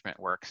management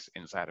works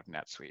inside of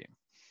NetSuite.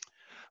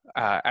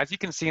 As you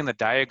can see in the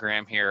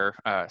diagram here,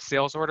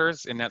 sales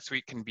orders in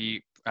NetSuite can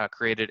be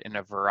created in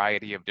a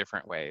variety of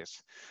different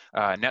ways.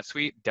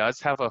 NetSuite does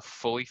have a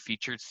fully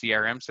featured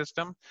CRM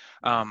system,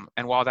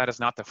 and while that is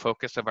not the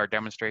focus of our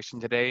demonstration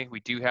today, we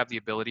do have the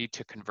ability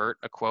to convert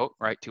a quote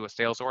right to a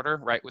sales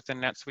order right within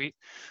NetSuite.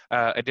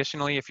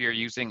 Additionally, if you're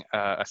using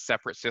a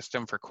separate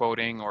system for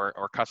quoting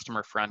or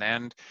customer front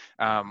end,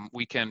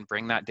 we can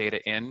bring that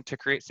data in to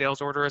create sales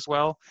order as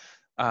well.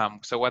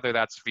 So whether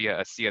that's via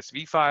a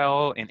CSV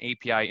file, an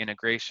API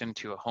integration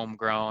to a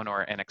homegrown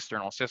or an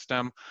external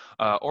system,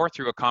 or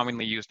through a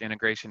commonly used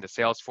integration to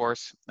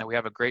Salesforce, we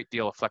have a great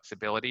deal of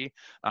flexibility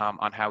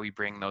on how we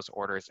bring those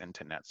orders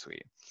into NetSuite.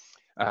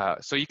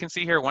 So you can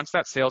see here, once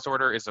that sales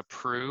order is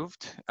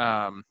approved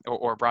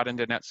or brought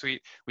into NetSuite,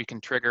 we can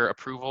trigger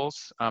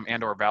approvals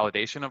and or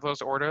validation of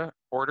those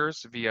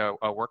orders via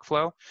a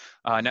workflow.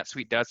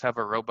 NetSuite does have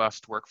a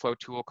robust workflow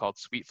tool called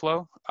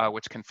SuiteFlow,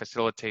 which can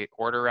facilitate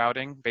order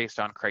routing based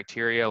on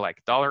criteria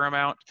like dollar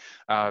amount,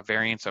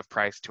 variance of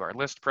price to our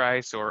list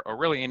price, or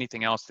really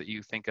anything else that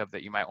you think of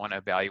that you might want to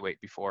evaluate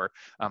before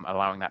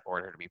allowing that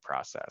order to be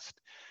processed.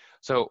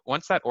 So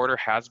once that order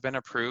has been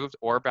approved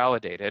or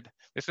validated,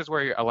 this is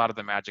where a lot of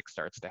the magic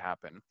starts to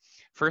happen.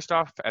 First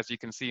off, as you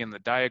can see in the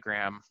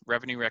diagram,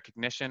 revenue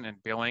recognition and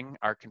billing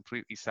are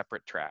completely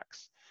separate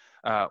tracks.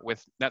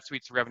 With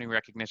NetSuite's revenue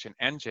recognition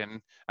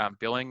engine,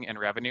 billing and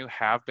revenue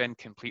have been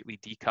completely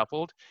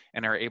decoupled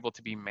and are able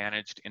to be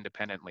managed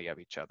independently of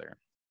each other.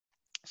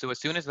 So as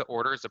soon as the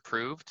order is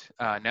approved,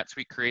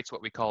 NetSuite creates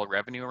what we call a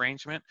revenue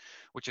arrangement,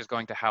 which is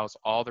going to house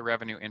all the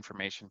revenue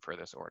information for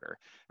this order.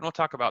 And we'll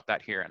talk about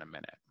that here in a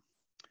minute.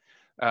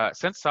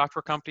 Since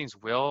software companies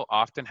will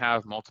often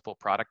have multiple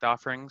product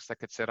offerings that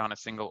could sit on a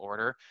single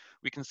order,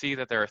 we can see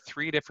that there are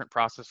 3 different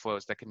process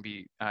flows that can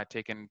be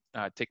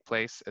take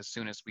place as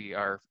soon as we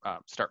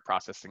start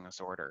processing this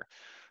order.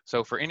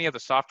 So for any of the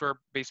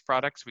software-based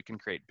products, we can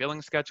create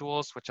billing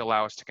schedules, which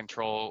allow us to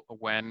control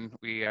when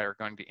we are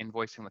going to be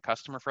invoicing the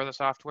customer for the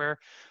software.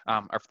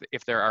 Or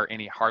if there are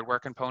any hardware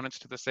components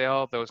to the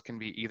sale, those can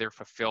be either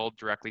fulfilled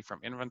directly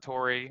from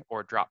inventory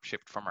or drop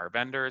shipped from our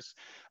vendors.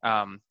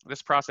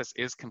 This process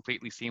is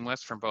completely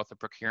seamless from both a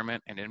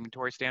procurement and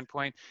inventory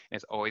standpoint, and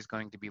is always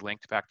going to be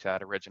linked back to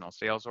that original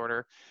sales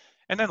order.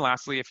 And then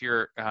lastly, if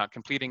you're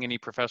completing any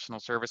professional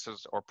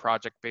services or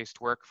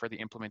project-based work for the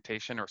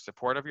implementation or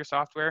support of your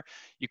software,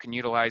 you can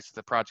utilize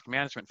the project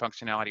management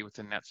functionality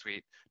within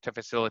NetSuite to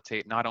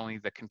facilitate not only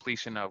the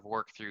completion of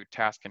work through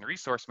task and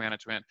resource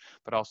management,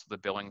 but also the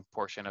billing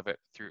portion of it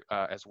through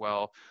as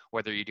well,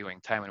 whether you're doing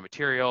time and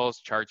materials,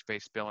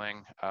 charge-based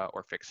billing,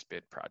 or fixed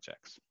bid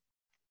projects.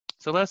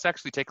 So let's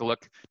actually take a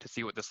look to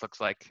see what this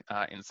looks like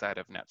inside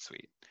of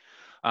NetSuite.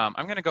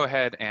 I'm going to go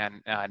ahead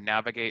and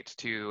navigate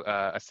to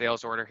a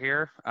sales order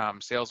here,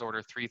 sales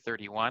order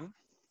 331.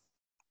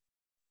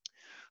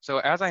 So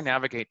as I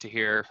navigate to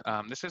here,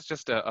 this is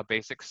just a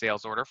basic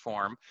sales order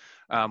form.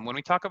 When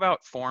we talk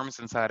about forms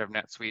inside of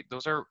NetSuite,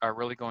 those are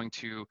really going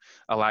to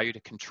allow you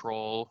to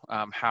control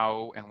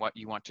how and what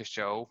you want to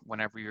show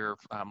whenever you're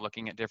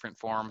looking at different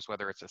forms,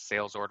 whether it's a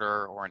sales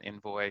order or an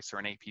invoice or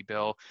an AP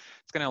bill.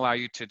 It's going to allow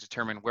you to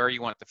determine where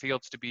you want the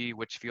fields to be,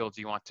 which fields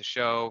you want to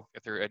show,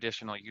 if there are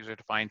additional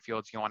user-defined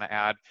fields you want to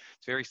add.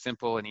 It's very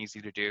simple and easy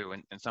to do,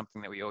 and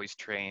something that we always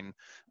train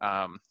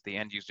the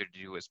end user to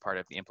do as part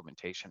of the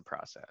implementation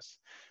process.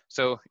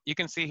 So you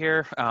can see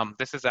here,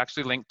 this is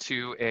actually linked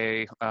to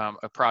a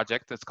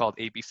project that's called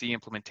ABC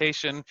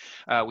implementation.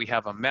 We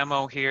have a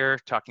memo here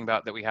talking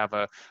about that we have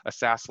a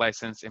SaaS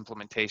license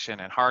implementation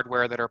and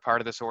hardware that are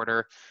part of this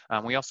order.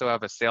 We also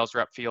have a sales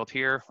rep field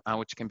here,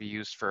 which can be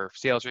used for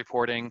sales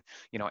reporting,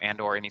 and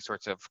or any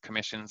sorts of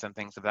commissions and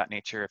things of that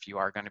nature if you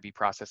are going to be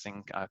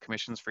processing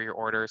commissions for your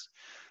orders.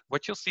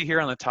 What you'll see here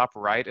on the top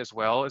right as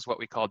well is what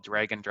we call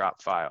drag and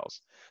drop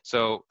files.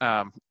 So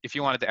if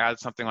you wanted to add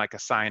something like a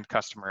signed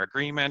customer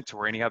agreement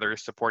or any other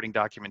supporting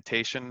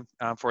documentation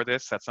for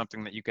this, that's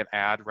something that you can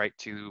add right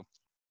to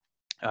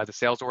the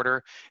sales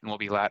order, and will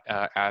be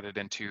added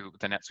into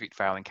the NetSuite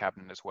filing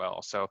cabinet as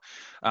well. So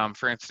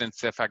for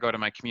instance, if I go to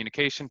my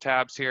communication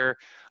tabs here,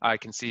 I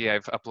can see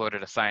I've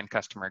uploaded a signed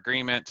customer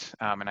agreement,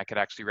 and I could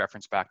actually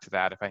reference back to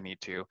that if I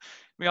need to.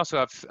 We also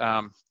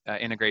have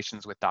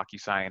integrations with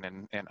DocuSign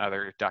and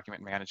other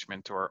document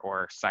management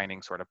or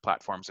signing sort of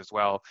platforms as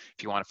well,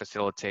 if you want to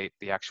facilitate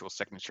the actual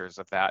signatures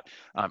of that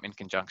in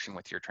conjunction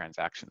with your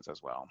transactions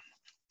as well.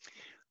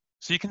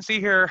 So you can see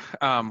here,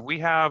 we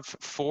have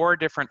 4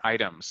 different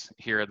items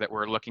here that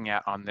we're looking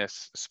at on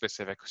this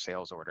specific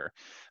sales order.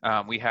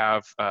 We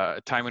have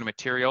time and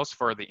materials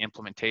for the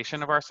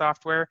implementation of our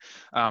software.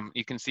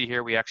 You can see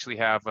here, we actually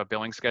have a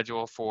billing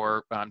schedule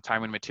for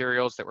time and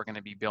materials that we're going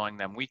to be billing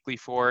them weekly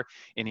for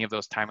any of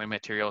those time and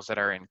materials that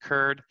are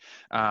incurred.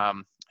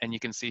 And you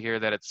can see here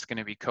that it's going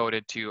to be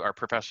coded to our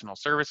professional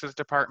services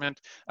department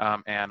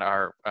and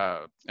our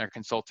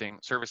consulting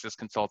services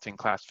consulting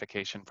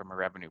classification from a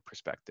revenue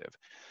perspective.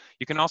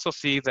 You can also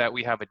see that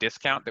we have a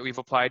discount that we've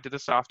applied to the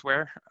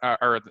software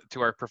or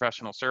to our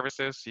professional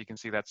services. So you can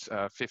see that's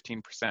a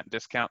 15%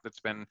 discount that's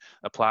been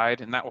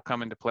applied, and that will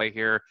come into play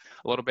here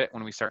a little bit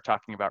when we start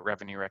talking about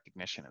revenue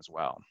recognition as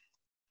well.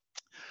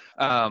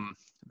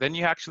 Then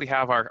you actually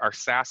have our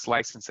SaaS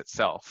license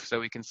itself. So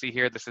we can see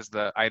here, this is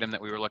the item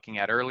that we were looking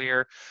at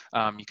earlier.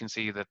 You can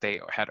see that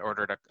they had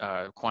ordered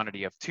a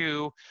quantity of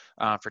 2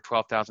 for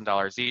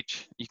 $12,000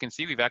 each. You can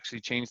see we've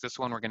actually changed this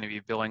one. We're going to be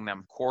billing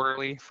them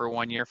quarterly for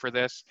 1 year for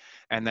this.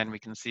 And then we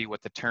can see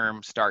what the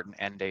term start and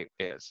end date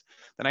is.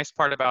 The nice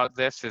part about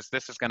this is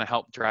going to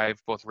help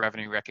drive both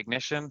revenue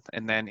recognition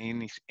and then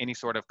any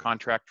sort of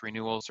contract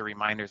renewals or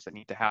reminders that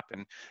need to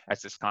happen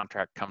as this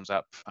contract comes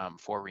up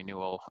for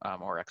renewal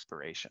or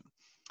expiration.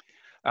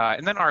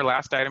 And then our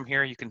last item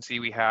here, you can see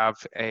we have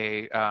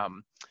a,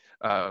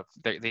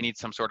 they need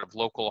some sort of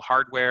local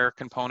hardware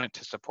component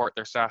to support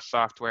their SaaS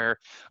software.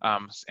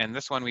 And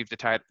this one we've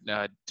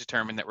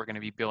determined that we're going to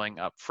be billing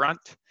up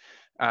front.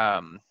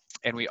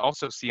 And we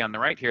also see on the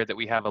right here that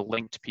we have a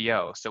linked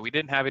PO. So we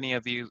didn't have any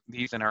of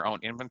these in our own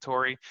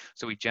inventory.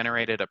 So we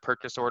generated a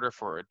purchase order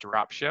for a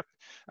drop ship.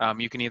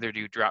 You can either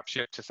do drop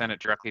ship to send it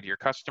directly to your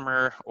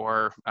customer,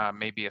 or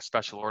maybe a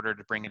special order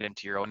to bring it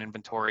into your own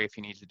inventory if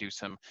you need to do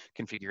some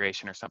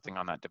configuration or something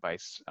on that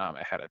device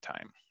ahead of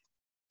time.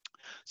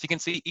 So you can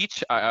see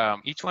each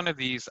one of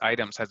these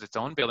items has its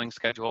own billing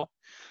schedule.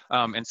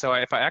 And so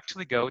if I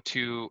actually go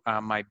to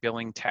my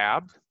billing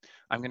tab,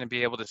 I'm going to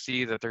be able to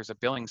see that there's a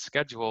billing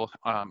schedule,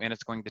 and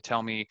it's going to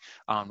tell me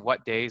on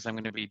what days I'm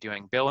going to be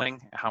doing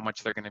billing, how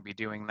much they're going to be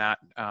doing that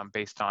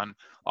based on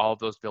all of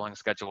those billing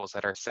schedules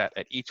that are set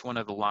at each one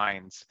of the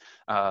lines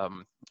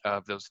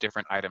of those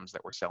different items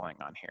that we're selling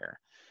on here.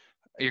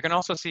 You can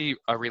also see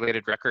a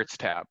related records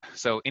tab.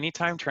 So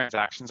anytime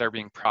transactions are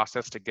being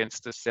processed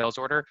against this sales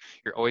order,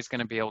 you're always going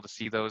to be able to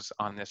see those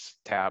on this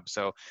tab.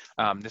 So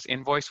this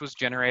invoice was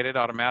generated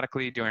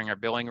automatically during our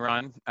billing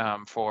run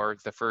for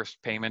the first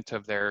payment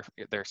of their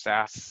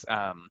SaaS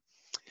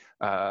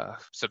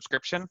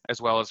subscription,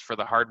 as well as for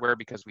the hardware,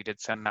 because we did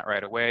send that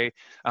right away.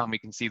 We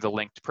can see the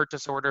linked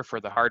purchase order for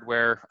the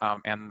hardware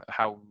and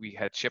how we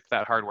had shipped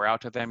that hardware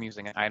out to them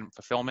using an item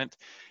fulfillment.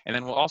 And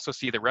then we'll also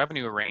see the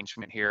revenue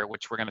arrangement here,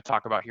 which we're going to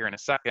talk about here in a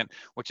second,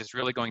 which is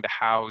really going to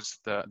house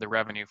the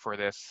revenue for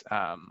this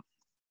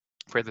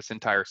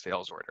entire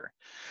sales order.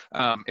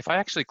 If I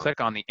actually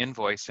click on the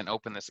invoice and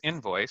open this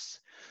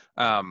invoice,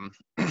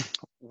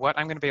 what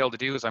I'm going to be able to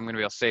do is I'm going to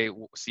be able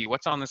to see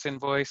what's on this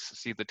invoice,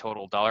 see the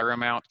total dollar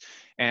amount,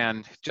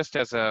 and just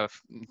as to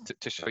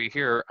show you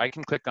here, I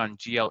can click on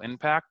GL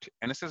impact,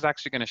 and this is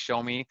actually going to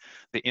show me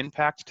the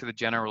impact to the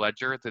general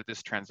ledger that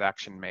this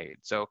transaction made.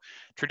 So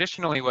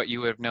traditionally, what you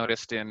would have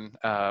noticed in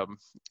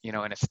in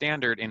a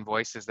standard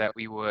invoice is that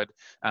we would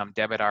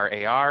debit our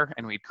AR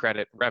and we'd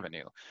credit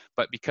revenue,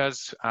 but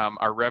because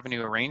our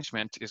revenue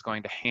arrangement is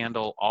going to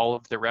handle all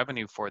of the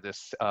revenue for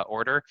this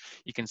order,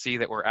 you can see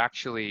that we're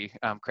actually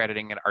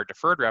crediting our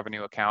deferred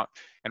revenue account,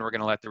 and we're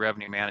going to let the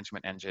revenue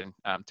management engine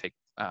take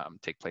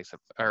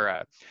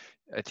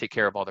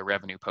care of all the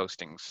revenue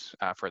postings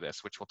for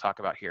this, which we'll talk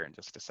about here in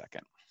just a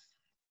second.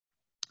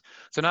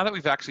 So now that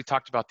we've actually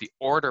talked about the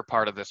order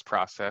part of this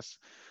process,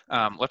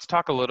 let's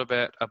talk a little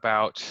bit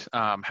about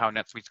how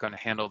NetSuite's going to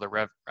handle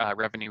the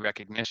revenue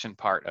recognition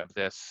part of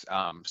this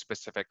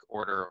specific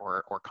order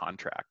or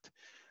contract.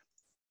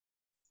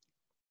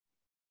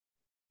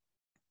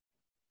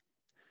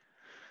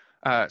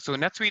 So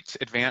NetSuite's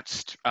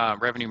advanced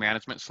revenue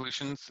management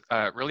solutions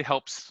really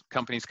helps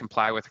companies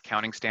comply with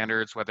accounting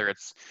standards, whether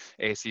it's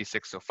ASC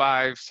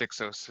 605,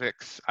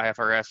 606,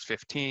 IFRS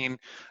 15,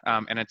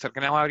 and it's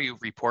going to allow you to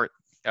report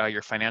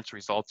your financial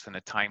results in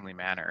a timely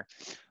manner.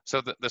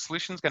 So the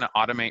solution is going to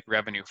automate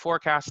revenue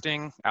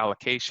forecasting,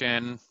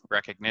 allocation,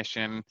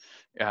 recognition,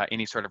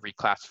 any sort of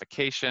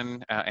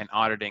reclassification, and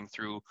auditing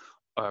through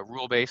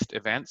rule-based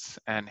events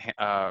and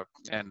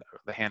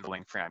the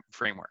handling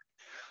framework.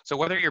 So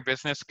whether your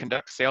business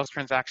conducts sales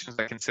transactions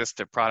that consist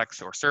of products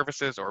or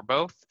services or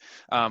both,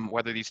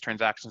 whether these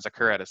transactions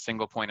occur at a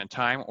single point in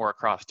time or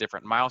across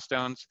different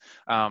milestones,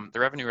 the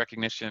revenue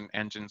recognition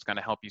engine is going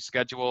to help you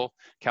schedule,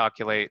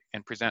 calculate,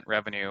 and present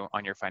revenue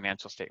on your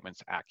financial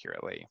statements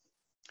accurately.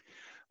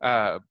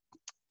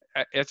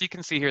 As you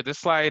can see here, this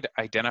slide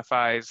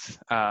identifies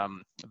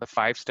the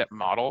 5-step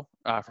model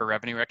for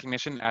revenue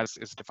recognition as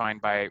is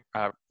defined by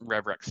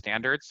RevRec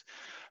standards.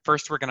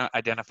 First, we're going to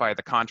identify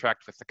the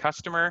contract with the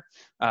customer.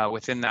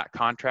 Within that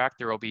contract,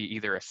 there will be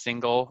either a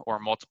single or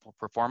multiple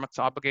performance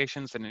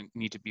obligations that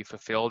need to be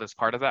fulfilled as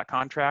part of that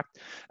contract.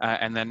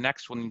 And then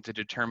next, we'll need to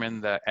determine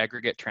the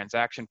aggregate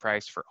transaction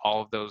price for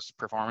all of those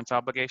performance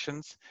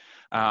obligations.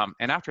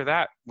 And after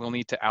that, we'll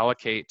need to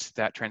allocate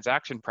that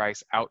transaction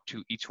price out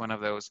to each one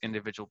of those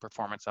individual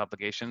performance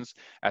obligations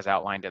as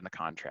outlined in the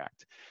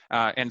contract.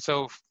 And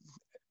so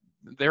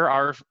there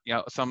are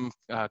some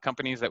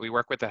companies that we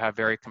work with that have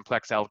very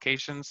complex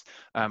allocations,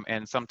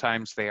 and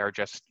sometimes they are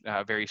just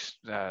very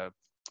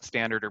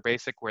standard or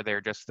basic, where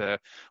they're just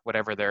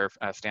whatever their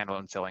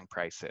standalone selling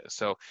price is.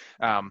 So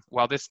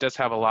while this does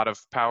have a lot of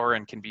power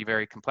and can be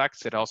very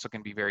complex, it also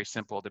can be very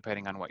simple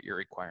depending on what your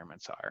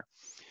requirements are.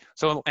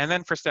 So, and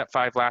then for step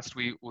 5, last,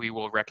 we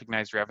will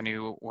recognize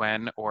revenue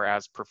when or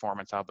as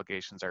performance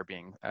obligations are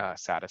being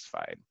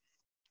satisfied.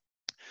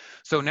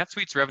 So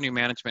NetSuite's revenue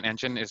management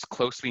engine is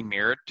closely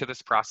mirrored to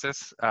this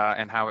process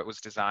and how it was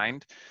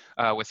designed,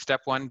 with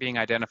step 1 being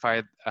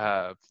identify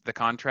the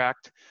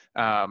contract.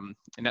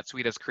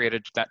 NetSuite has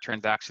created that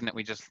transaction that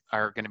we just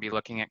are going to be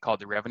looking at called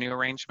the revenue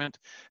arrangement,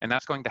 and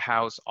that's going to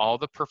house all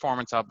the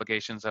performance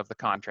obligations of the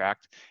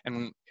contract.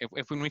 And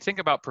when we think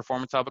about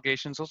performance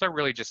obligations, those are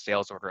really just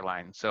sales order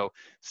lines. So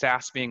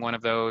SaaS being one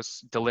of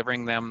those,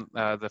 delivering them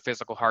the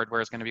physical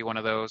hardware is going to be one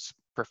of those,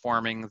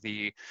 performing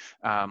the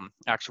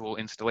actual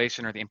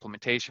installation or the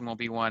implementation will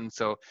be one.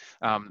 So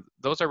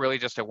those are really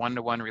just a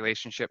one-to-one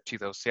relationship to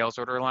those sales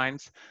order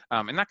lines.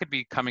 And that could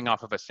be coming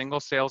off of a single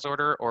sales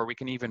order, or we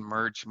can even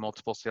merge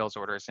multiple sales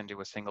orders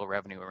into a single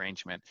revenue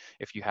arrangement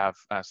if you have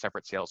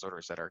separate sales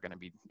orders that are going to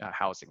be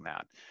housing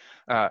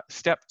that.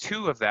 Step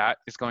 2 of that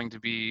is going to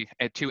be,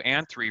 2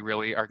 and 3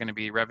 really are going to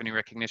be revenue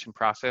recognition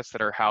process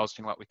that are housed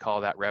in what we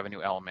call that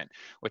revenue element,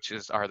 which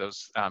are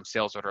those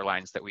sales order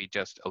lines that we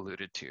just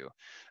alluded to.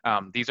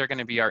 These are going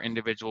to be our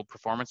individual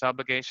performance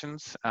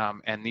obligations,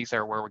 and these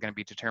are where we're going to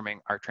be determining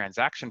our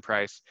transaction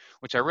price,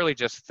 which are really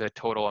just the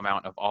total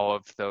amount of all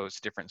of those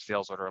different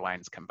sales order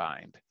lines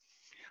combined.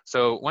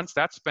 So once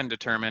that's been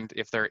determined,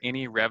 if there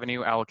any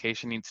revenue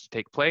allocation needs to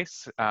take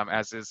place,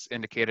 as is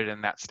indicated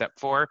in that step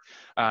 4,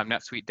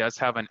 NetSuite does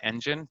have an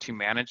engine to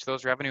manage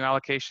those revenue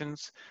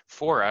allocations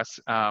for us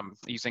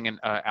using an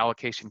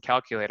allocation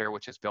calculator,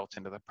 which is built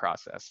into the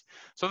process.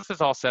 So this is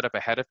all set up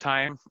ahead of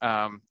time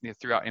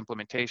throughout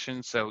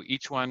implementation. So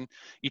each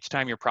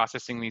time you're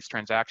processing these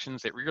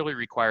transactions, it really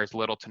requires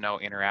little to no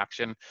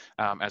interaction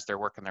as they're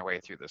working their way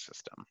through the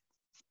system.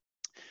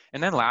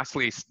 And then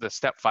lastly, the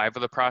step 5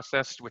 of the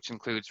process, which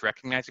includes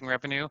recognizing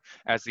revenue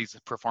as these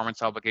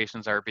performance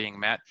obligations are being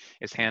met,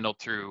 is handled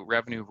through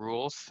revenue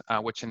rules,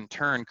 which in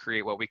turn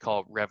create what we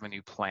call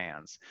revenue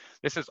plans.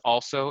 This is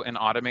also an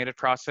automated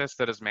process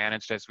that is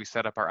managed as we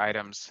set up our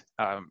items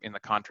in the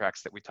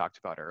contracts that we talked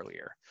about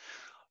earlier.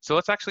 So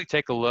let's actually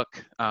take a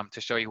look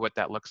to show you what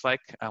that looks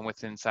like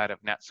within inside of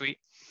NetSuite.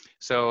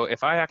 So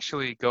if I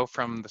actually go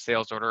from the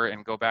sales order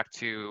and go back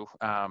to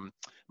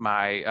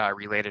my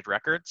related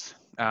records,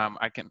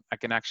 I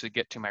can actually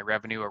get to my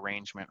revenue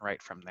arrangement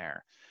right from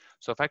there.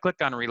 So if I click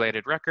on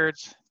related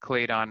records,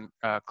 click on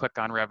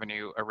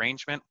revenue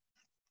arrangement,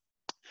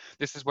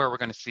 this is where we're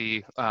going to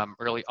see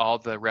really all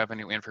the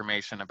revenue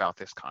information about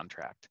this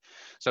contract.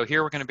 So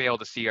here we're going to be able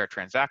to see our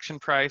transaction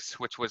price,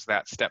 which was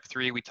that step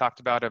 3 we talked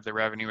about of the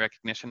revenue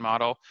recognition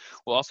model.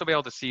 We'll also be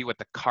able to see what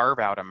the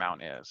carve-out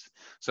amount is.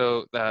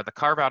 So the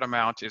carve-out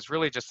amount is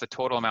really just the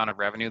total amount of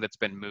revenue that's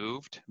been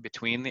moved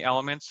between the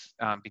elements,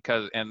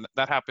 and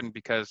that happened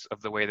because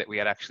of the way that we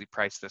had actually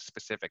priced this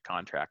specific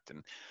contract.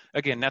 And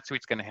again,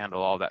 NetSuite's going to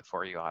handle all that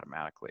for you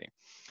automatically.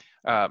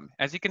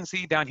 As you can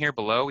see down here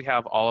below, we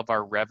have all of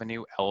our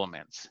revenue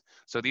elements.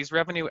 So these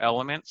revenue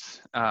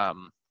elements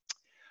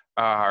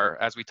are,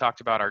 as we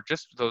talked about, are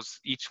just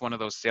each one of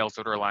those sales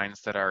order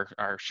lines that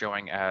are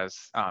showing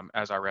as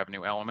our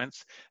revenue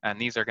elements, and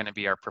these are going to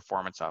be our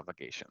performance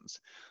obligations.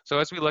 So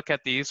as we look at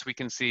these, we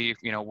can see,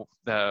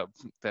 the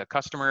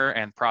customer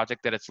and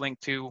project that it's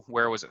linked to,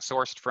 where was it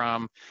sourced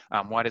from,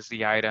 what is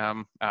the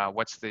item,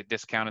 what's the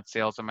discounted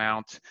sales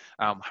amount,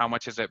 how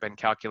much has it been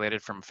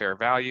calculated from fair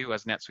value,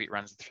 as NetSuite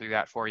runs through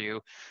that for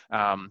you,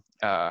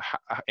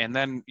 and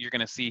then you're going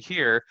to see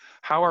here,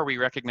 how are we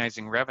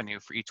recognizing revenue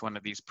for each one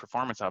of these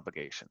performance obligations.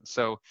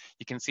 So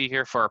you can see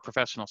here for our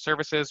professional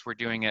services, we're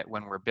doing it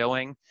when we're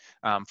billing.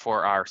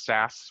 For our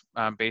SaaS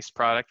based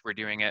product, we're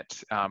doing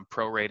it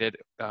prorated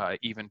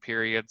even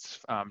periods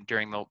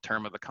during the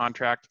term of the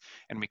contract.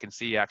 And we can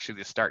see actually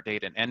the start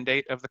date and end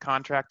date of the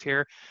contract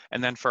here.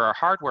 And then for our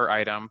hardware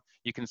item,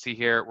 you can see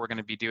here, we're going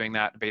to be doing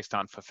that based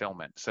on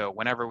fulfillment. So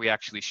whenever we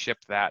actually ship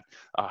that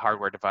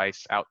hardware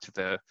device out to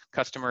the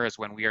customer is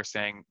when we are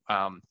saying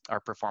our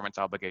performance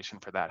obligation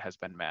for that has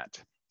been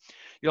met.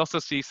 You also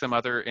see some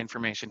other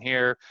information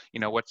here,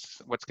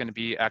 what's going to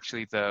be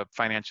actually the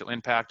financial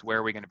impact, where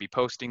are we going to be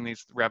posting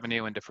these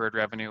revenue and deferred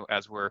revenue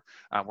as we're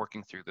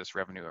working through this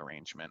revenue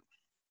arrangement.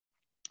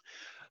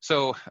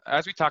 So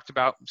as we talked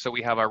about, so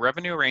we have our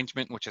revenue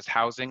arrangement, which is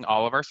housing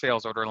all of our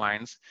sales order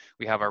lines.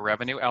 We have our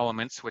revenue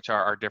elements, which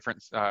are our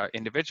different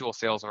individual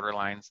sales order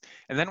lines.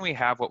 And then we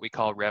have what we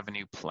call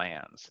revenue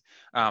plans.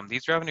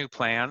 These revenue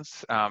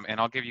plans, and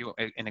I'll give you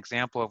an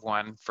example of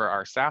one for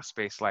our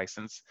SaaS-based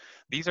license.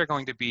 These are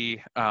going to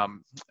be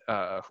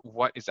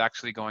what is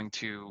actually going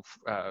to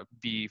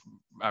be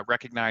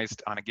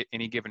recognized on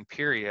any given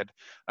period,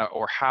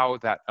 or how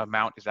that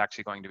amount is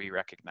actually going to be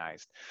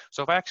recognized.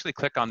 So if I actually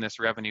click on this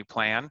revenue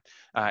plan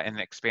and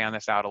expand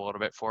this out a little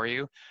bit for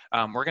you,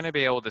 we're going to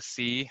be able to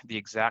see the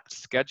exact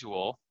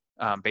schedule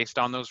based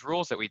on those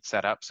rules that we'd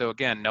set up. So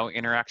again, no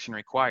interaction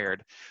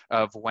required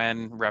of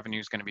when revenue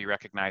is going to be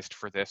recognized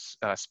for this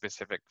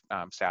specific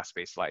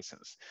SaaS-based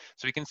license.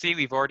 So we can see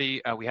we've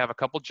already, we have a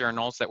couple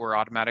journals that were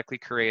automatically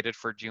created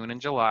for June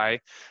and July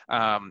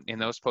in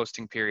those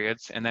posting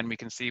periods. And then we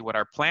can see what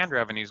our planned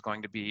revenue is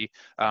going to be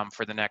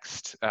for the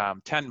next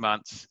 10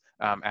 months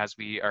as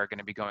we are going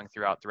to be going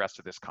throughout the rest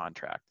of this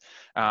contract.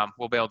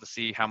 We'll be able to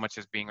see how much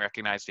is being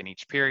recognized in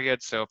each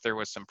period. So if there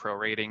was some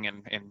prorating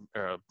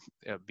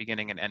in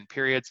beginning and end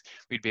periods,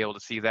 we'd be able to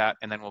see that.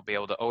 And then we'll be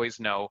able to always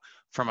know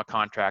from a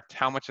contract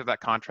how much of that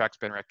contract's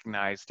been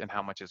recognized and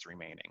how much is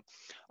remaining.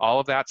 All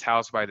of that's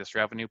housed by this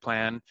revenue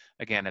plan.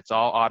 Again, it's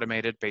all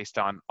automated based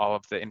on all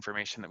of the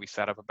information that we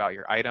set up about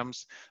your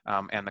items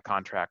and the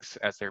contracts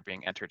as they're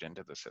being entered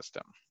into the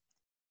system.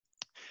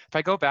 If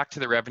I go back to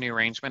the revenue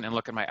arrangement and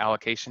look at my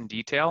allocation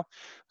detail,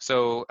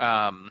 so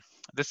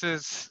this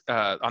is,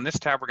 on this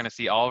tab, we're going to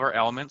see all of our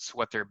elements,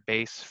 what their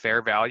base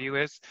fair value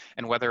is,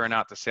 and whether or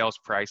not the sales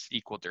price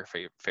equaled their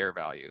fair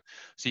value.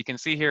 So you can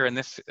see here in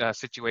this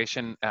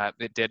situation,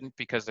 it didn't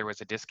because there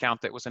was a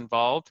discount that was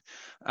involved.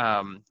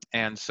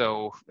 And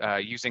so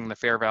using the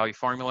fair value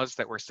formulas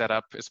that were set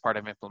up as part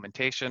of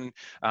implementation,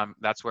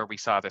 that's where we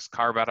saw this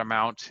carve-out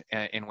amount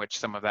in which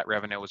some of that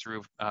revenue was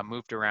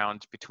moved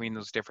around between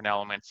those different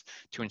elements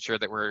to ensure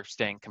that we're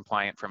staying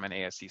compliant from an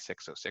ASC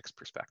 606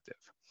 perspective.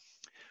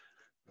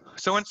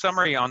 So in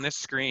summary, on this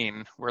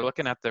screen, we're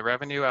looking at the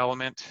revenue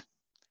element,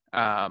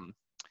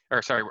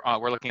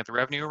 we're looking at the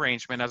revenue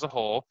arrangement as a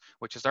whole,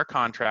 which is our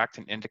contract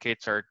and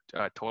indicates our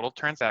total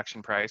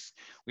transaction price.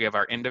 We have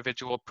our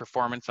individual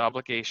performance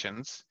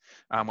obligations,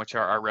 which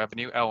are our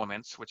revenue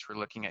elements, which we're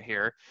looking at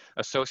here.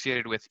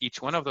 Associated with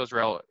each one of those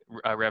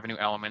revenue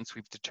elements,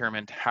 we've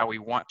determined how we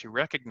want to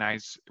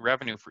recognize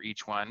revenue for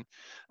each one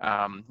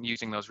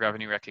using those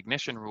revenue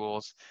recognition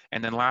rules.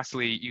 And then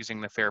lastly, using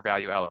the fair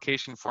value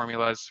allocation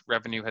formulas,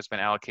 revenue has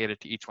been allocated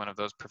to each one of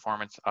those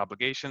performance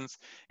obligations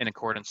in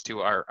accordance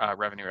to our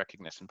revenue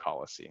recognition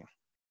policy.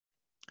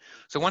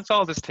 So once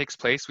all of this takes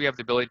place, we have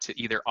the ability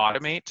to either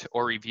automate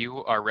or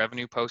review our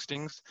revenue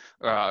postings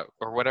or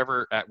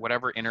whatever at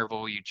whatever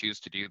interval you choose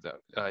to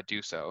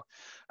do so.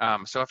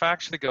 So if I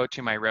actually go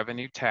to my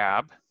revenue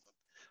tab,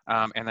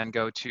 and then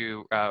go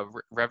to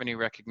revenue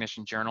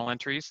recognition journal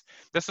entries.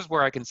 This is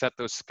where I can set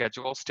those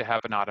schedules to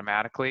happen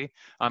automatically.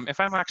 If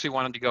I'm actually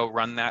wanting to go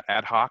run that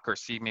ad hoc or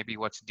see maybe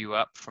what's due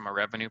up from a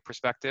revenue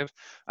perspective,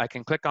 I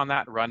can click on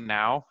that run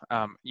now.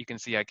 You can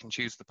see I can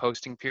choose the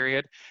posting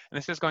period, and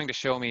this is going to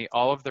show me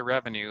all of the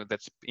revenue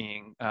that's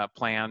being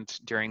planned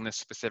during this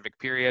specific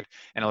period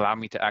and allow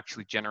me to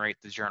actually generate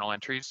the journal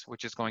entries,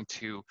 which is going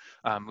to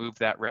move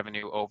that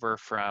revenue over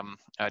from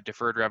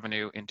deferred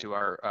revenue into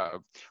our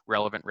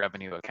relevant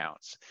revenue accounts.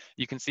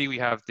 You can see we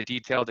have the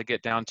detail to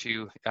get down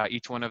to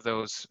each one of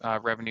those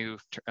revenue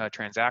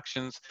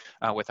transactions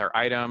with our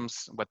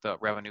items, what the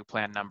revenue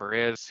plan number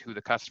is, who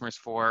the customer's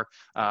for,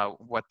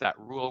 what that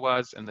rule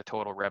was, and the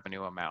total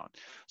revenue amount.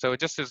 So it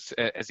just is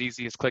as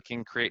easy as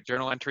clicking create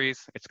journal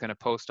entries. It's going to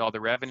post all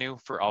the revenue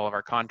for all of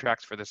our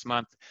contracts for this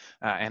month.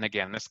 And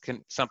again, this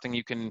can something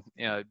you can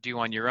do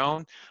on your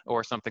own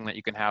or something that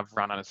you can have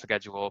run on a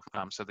schedule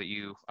so that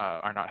you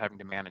are not having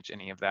to manage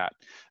any of that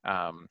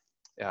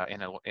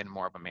in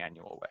more of a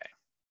manual way.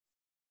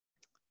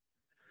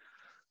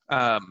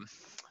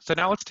 So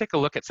now let's take a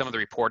look at some of the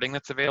reporting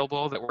that's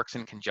available that works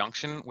in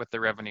conjunction with the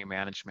revenue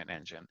management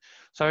engine.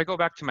 So I go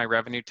back to my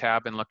revenue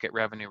tab and look at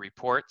revenue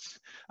reports.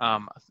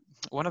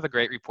 One of the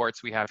great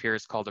reports we have here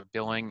is called a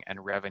billing and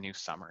revenue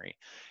summary.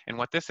 And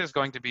what this is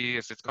going to be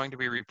is it's going to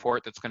be a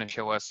report that's going to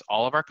show us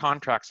all of our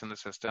contracts in the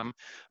system,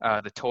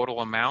 the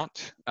total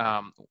amount,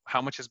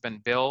 how much has been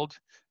billed,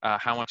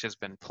 how much has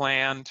been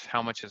planned,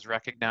 how much is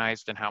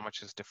recognized, and how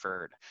much is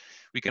deferred.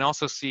 We can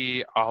also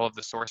see all of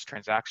the source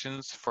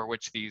transactions for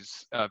which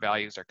these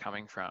values are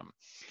coming from.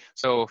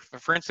 So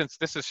for instance,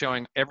 this is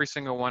showing every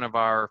single one of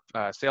our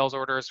sales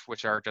orders,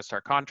 which are just our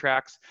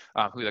contracts,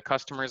 who the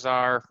customers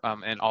are,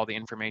 and all the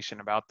information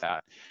about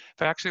that.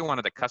 If I actually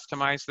wanted to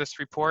customize this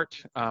report,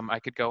 I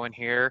could go in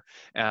here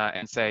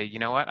and say, you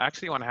know what, I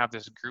actually want to have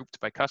this grouped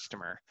by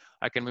customer.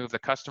 I can move the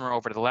customer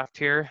over to the left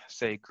here,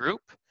 say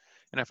group.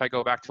 And if I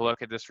go back to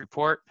look at this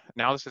report,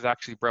 now this is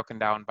actually broken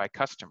down by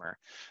customer.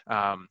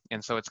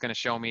 And so it's going to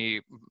show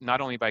me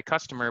not only by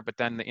customer, but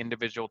then the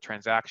individual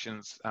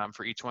transactions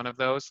for each one of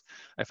those.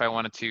 If I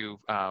wanted to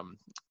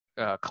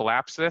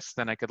collapse this,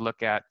 then I could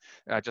look at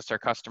just our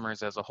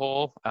customers as a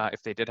whole,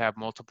 if they did have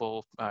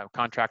multiple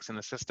contracts in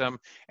the system,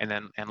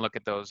 and look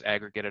at those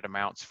aggregated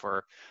amounts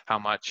for how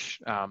much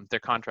their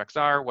contracts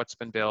are, what's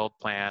been billed,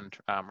 planned,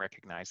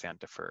 recognized, and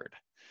deferred.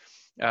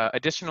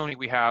 Additionally,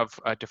 we have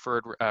a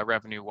deferred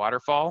revenue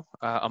waterfall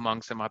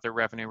among some other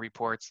revenue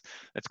reports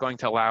that's going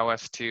to allow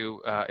us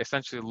to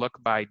essentially look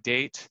by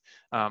date,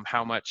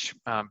 how much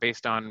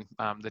based on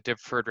the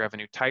deferred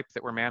revenue type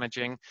that we're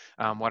managing,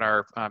 what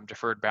our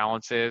deferred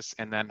balance is,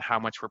 and then how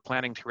much we're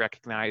planning to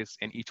recognize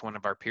in each one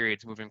of our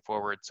periods moving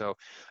forward. So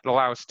it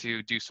allows us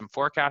to do some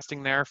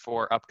forecasting there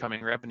for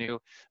upcoming revenue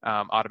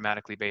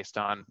automatically based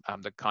on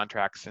the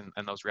contracts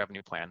and those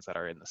revenue plans that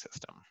are in the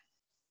system.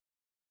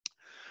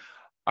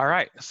 All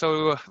right,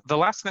 so the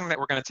last thing that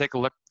we're going to take a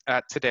look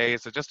at today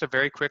is just a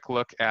very quick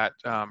look at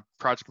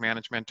project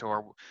management,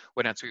 or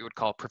what NetSuite would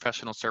call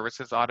professional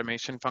services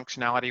automation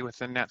functionality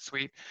within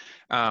NetSuite.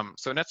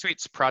 So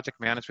NetSuite's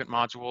project management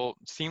module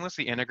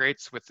seamlessly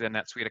integrates with the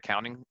NetSuite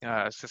accounting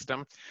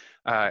system.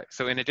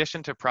 So in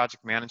addition to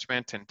project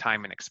management and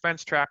time and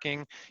expense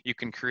tracking, you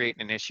can create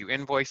and issue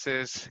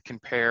invoices,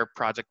 compare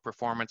project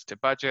performance to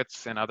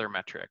budgets, and other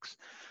metrics.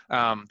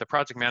 The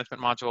project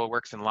management module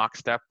works in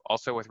lockstep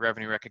also with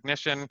revenue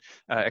recognition,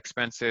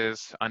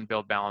 expenses,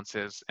 unbilled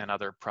balances, and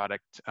other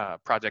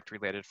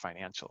project-related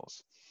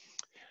financials.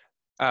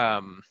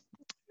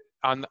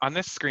 On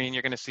this screen,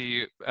 you're going to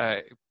see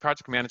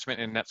project management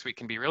in NetSuite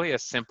can be really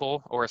as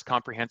simple or as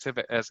comprehensive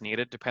as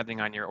needed, depending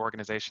on your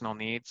organizational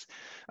needs.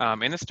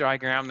 In this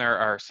diagram, there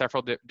are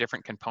several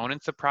different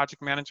components of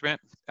project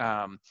management,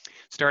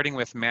 starting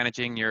with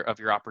managing your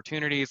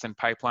opportunities and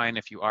pipeline.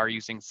 If you are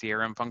using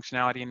CRM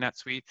functionality in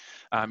NetSuite,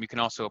 you can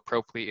also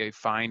appropriately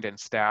find and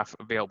staff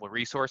available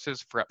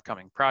resources for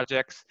upcoming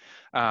projects.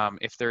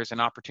 If there's an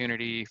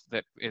opportunity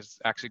that is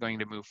actually going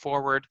to move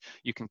forward,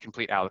 you can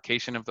complete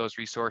allocation of those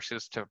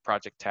resources to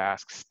project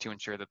tasks to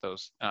ensure that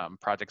those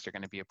projects are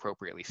going to be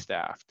appropriately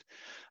staffed.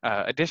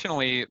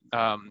 Additionally,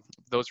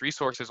 those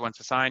resources,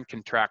 once assigned,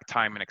 can track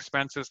time and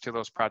expenses to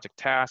those project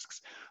tasks.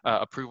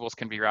 Approvals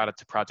can be routed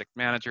to project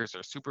managers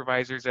or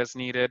supervisors as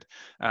needed.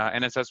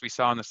 And as we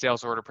saw in the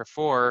sales order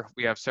before,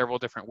 we have several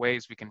different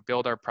ways we can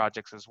build our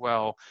projects as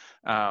well,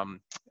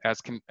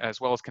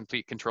 as well as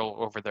complete control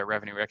over their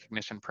revenue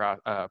recognition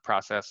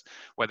process,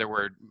 whether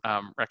we're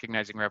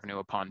recognizing revenue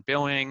upon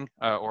billing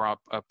or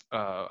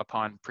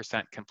upon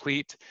percent complete,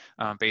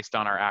 based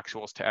on our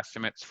actuals to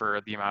estimates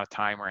for the amount of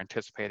time we're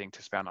anticipating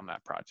to spend on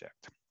that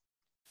project.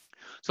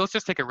 So let's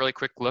just take a really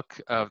quick look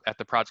at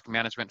the project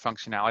management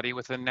functionality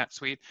within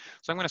NetSuite.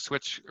 So I'm going to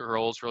switch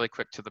roles really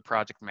quick to the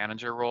project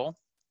manager role.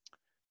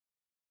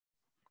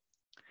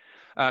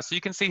 So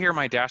you can see here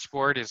my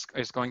dashboard is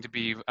going to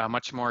be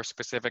much more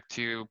specific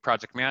to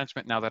project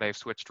management now that I've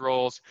switched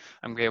roles.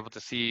 I'm able to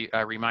see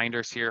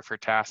reminders here for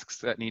tasks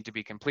that need to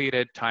be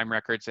completed, time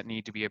records that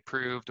need to be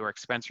approved, or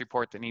expense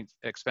reports that need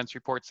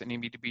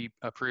to be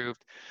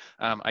approved.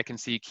 I can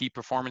see key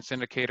performance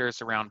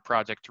indicators around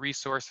project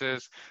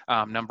resources,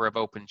 number of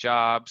open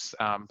jobs,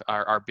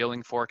 our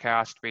billing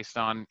forecast based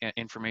on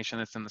information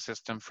that's in the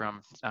system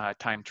from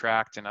time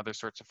tracked and other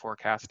sorts of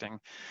forecasting.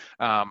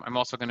 I'm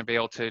also going to be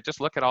able to just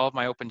look at all of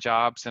my open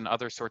jobs and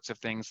other sorts of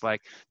things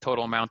like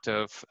total amount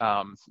of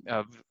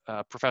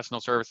professional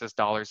services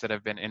dollars that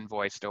have been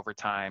invoiced over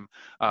time,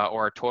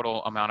 or a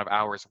total amount of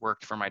hours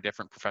worked for my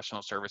different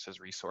professional services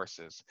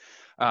resources.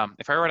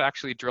 If I were to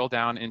actually drill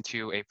down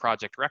into a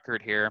project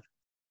record here,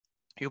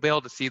 you'll be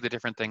able to see the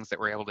different things that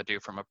we're able to do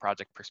from a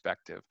project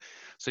perspective.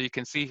 So you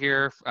can see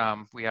here,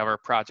 we have our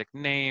project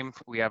name,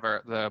 we have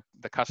the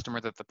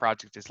customer that the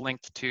project is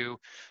linked to.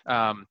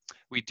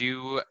 We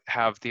do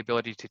have the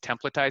ability to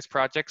templatize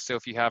projects. So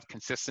if you have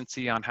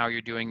consistency on how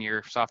you're doing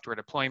your software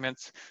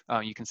deployments,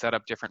 you can set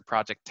up different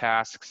project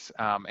tasks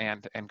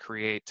and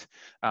create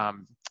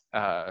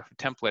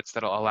templates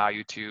that'll allow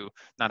you to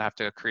not have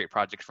to create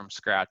projects from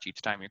scratch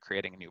each time you're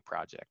creating a new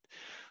project.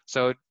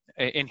 So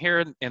in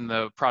here in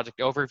the project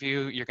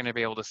overview, you're going to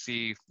be able to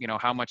see,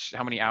 how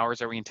many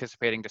hours are we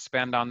anticipating to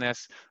spend on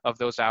this? Of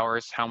those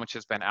hours, how much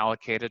has been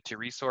allocated to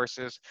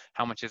resources?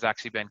 How much has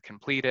actually been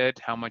completed?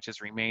 How much is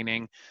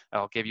remaining?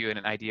 I'll give you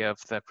an idea of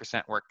the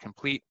percent work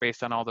complete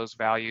based on all those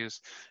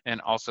values,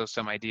 and also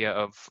some idea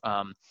of,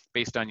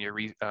 based on your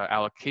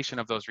allocation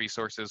of those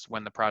resources,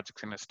 when the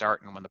project's going to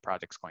start and when the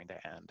project's going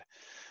to end.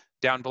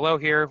 Down below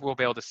here, we'll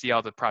be able to see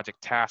all the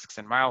project tasks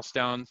and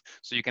milestones.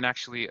 So you can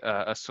actually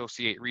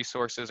associate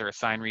resources or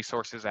assign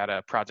resources at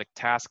a project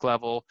task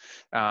level.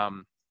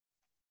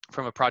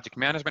 From a project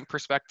management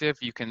perspective,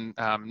 you can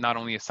not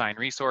only assign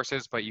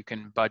resources, but you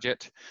can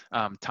budget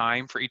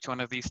time for each one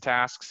of these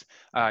tasks.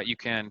 You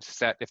can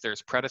set if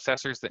there's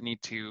predecessors that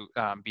need to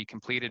be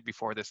completed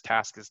before this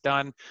task is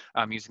done,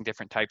 using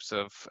different types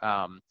of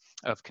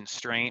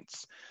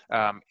constraints.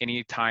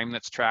 Any time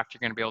that's tracked, you're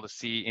going to be able to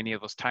see any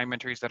of those time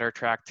entries that are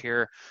tracked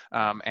here,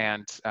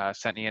 and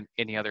set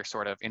any other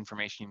sort of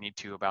information you need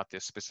to about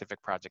this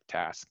specific project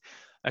task.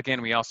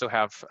 Again, we also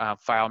have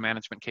file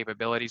management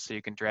capabilities, so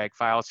you can drag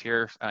files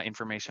here,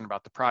 information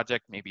about the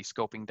project, maybe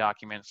scoping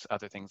documents,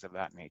 other things of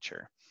that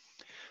nature.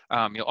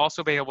 You'll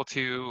also be able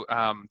to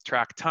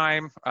track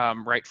time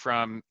right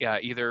from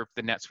either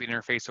the NetSuite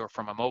interface or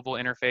from a mobile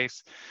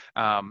interface.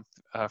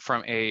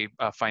 From a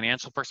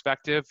financial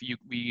perspective,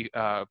 we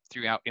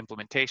throughout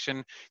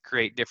implementation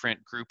create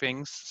different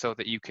groupings so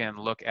that you can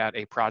look at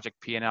a project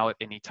P&L at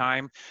any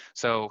time.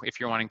 So if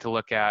you're wanting to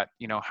look at,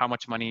 how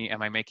much money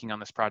am I making on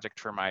this project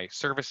for my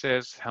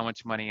services? How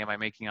much money am I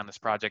making on this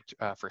project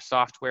for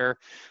software?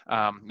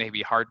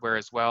 Maybe hardware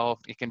as well.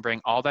 You can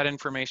bring all that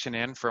information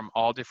in from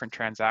all different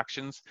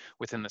transactions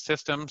within the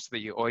system so that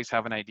you always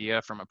have an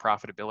idea from a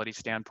profitability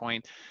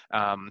standpoint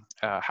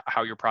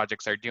how your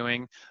projects are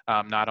doing,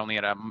 not only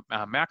at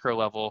a macro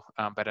level,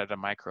 but at a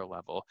micro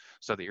level,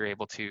 so that you're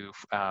able to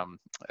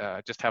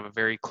just have a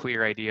very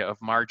clear idea of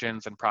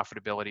margins and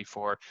profitability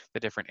for the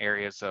different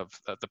areas of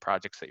the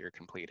projects that you're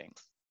completing.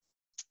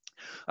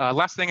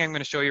 Last thing I'm going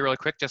to show you really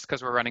quick, just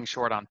because we're running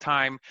short on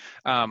time.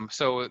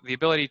 So the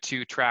ability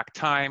to track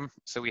time.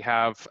 So we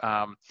have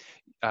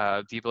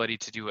the ability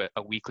to do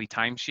a weekly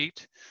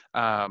timesheet.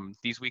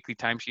 These weekly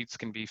timesheets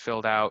can be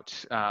filled out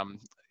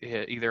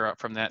either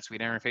from the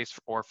NetSuite interface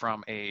or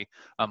from a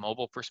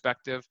mobile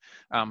perspective.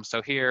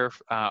 So here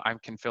I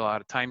can fill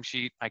out a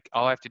timesheet.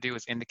 All I have to do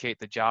is indicate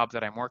the job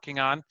that I'm working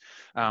on.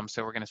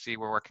 So we're going to see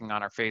we're working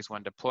on our phase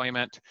 1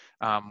 deployment.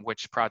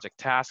 Which project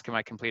task am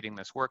I completing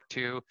this work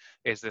to?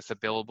 Is this a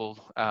billable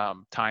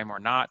time or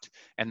not?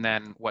 And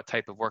then what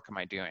type of work am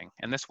I doing?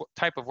 And this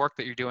type of work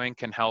that you're doing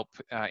can help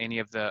any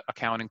of the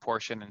accounting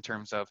portion in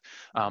terms of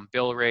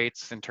bill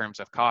rates, in terms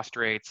of cost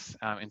rates,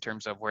 in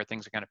terms of where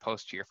things are going to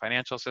post to your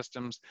financial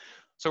systems.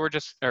 So we're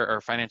just, or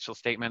financial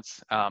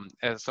statements.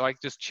 So I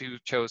just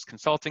chose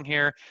consulting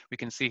here. We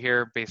can see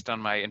here, based on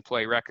my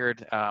employee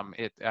record,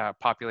 it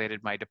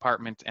populated my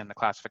department and the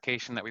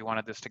classification that we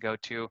wanted this to go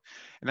to.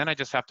 And then I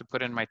just have to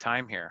put in my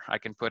time here. I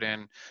can put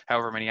in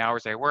however many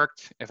hours I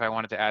worked. If I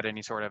wanted to add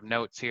any sort of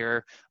notes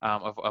here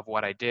of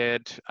what I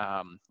did,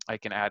 I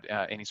can add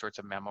any sorts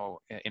of memo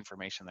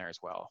information there as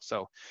well.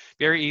 So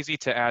very easy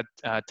to add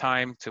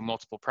time to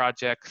multiple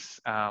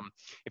projects.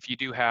 If you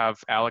do have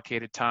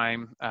allocated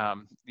time,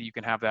 you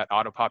can have that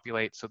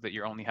auto-populate so that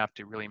you only have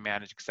to really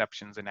manage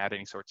exceptions and add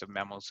any sorts of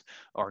memos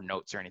or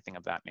notes or anything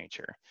of that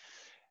nature.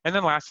 And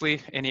then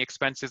lastly, any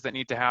expenses that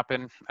need to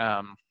happen.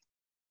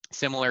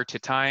 Similar to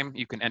time,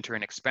 you can enter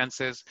in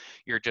expenses.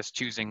 You're just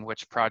choosing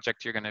which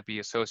project you're going to be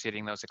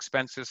associating those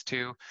expenses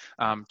to.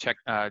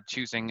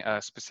 Choosing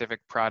a specific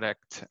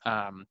product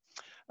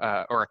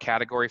or a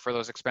category for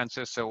those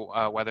expenses.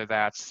 So whether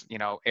that's,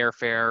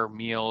 airfare,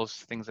 meals,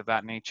 things of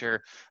that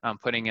nature,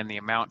 putting in the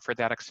amount for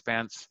that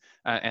expense,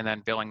 and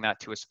then billing that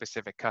to a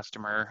specific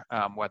customer,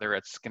 whether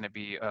it's going to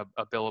be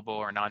a billable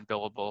or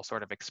non-billable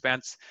sort of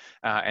expense.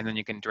 And then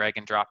you can drag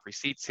and drop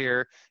receipts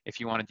here. If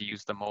you wanted to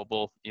use the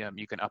mobile,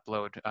 you can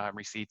upload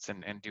receipts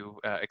and do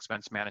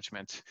expense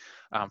management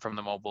from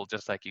the mobile,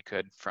 just like you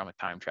could from a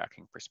time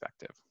tracking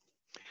perspective.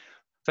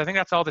 So I think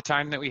that's all the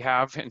time that we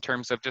have in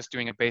terms of just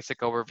doing a basic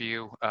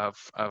overview of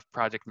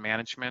project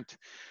management.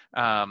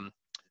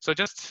 So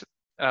just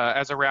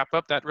as a wrap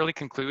up, that really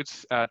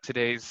concludes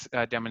today's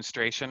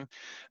demonstration.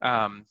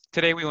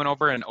 Today we went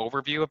over an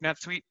overview of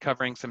NetSuite,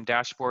 covering some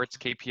dashboards,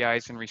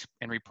 KPIs,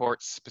 and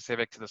reports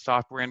specific to the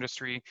software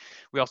industry.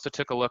 We also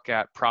took a look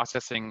at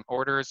processing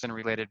orders and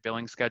related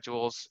billing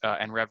schedules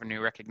and revenue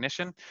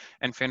recognition,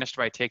 and finished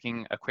by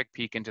taking a quick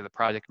peek into the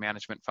project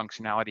management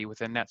functionality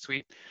within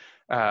NetSuite.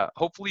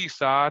 Hopefully you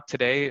saw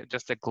today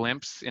just a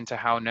glimpse into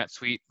how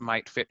NetSuite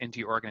might fit into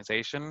your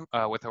organization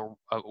with a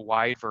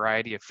wide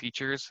variety of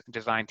features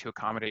designed to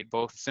accommodate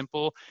both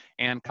simple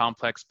and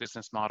complex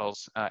business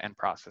models and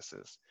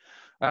processes.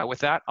 With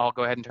that, I'll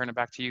go ahead and turn it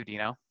back to you,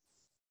 Dino.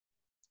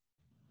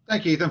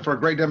 Thank you, Ethan, for a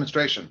great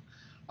demonstration.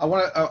 I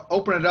want to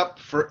open it up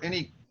for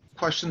any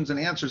questions and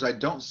answers. I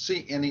don't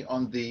see any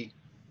on the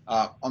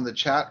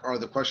chat or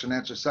the question and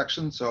answer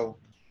section. So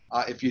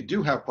if you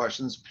do have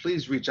questions,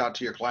 please reach out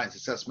to your client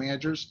success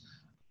managers.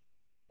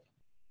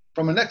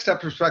 From a next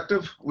step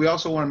perspective, we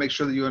also want to make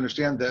sure that you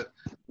understand that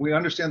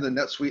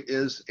NetSuite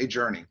is a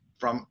journey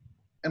from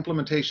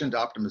implementation to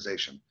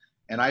optimization.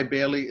 And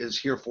iBailey is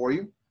here for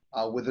you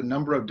with a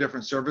number of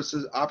different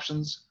services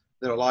options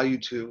that allow you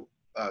to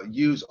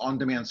use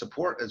on-demand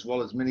support, as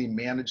well as many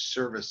managed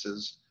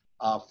services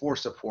for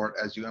support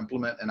as you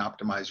implement and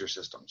optimize your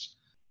systems.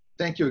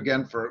 Thank you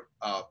again for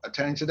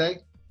attending today.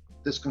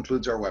 This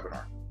concludes our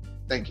webinar.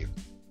 Thank you.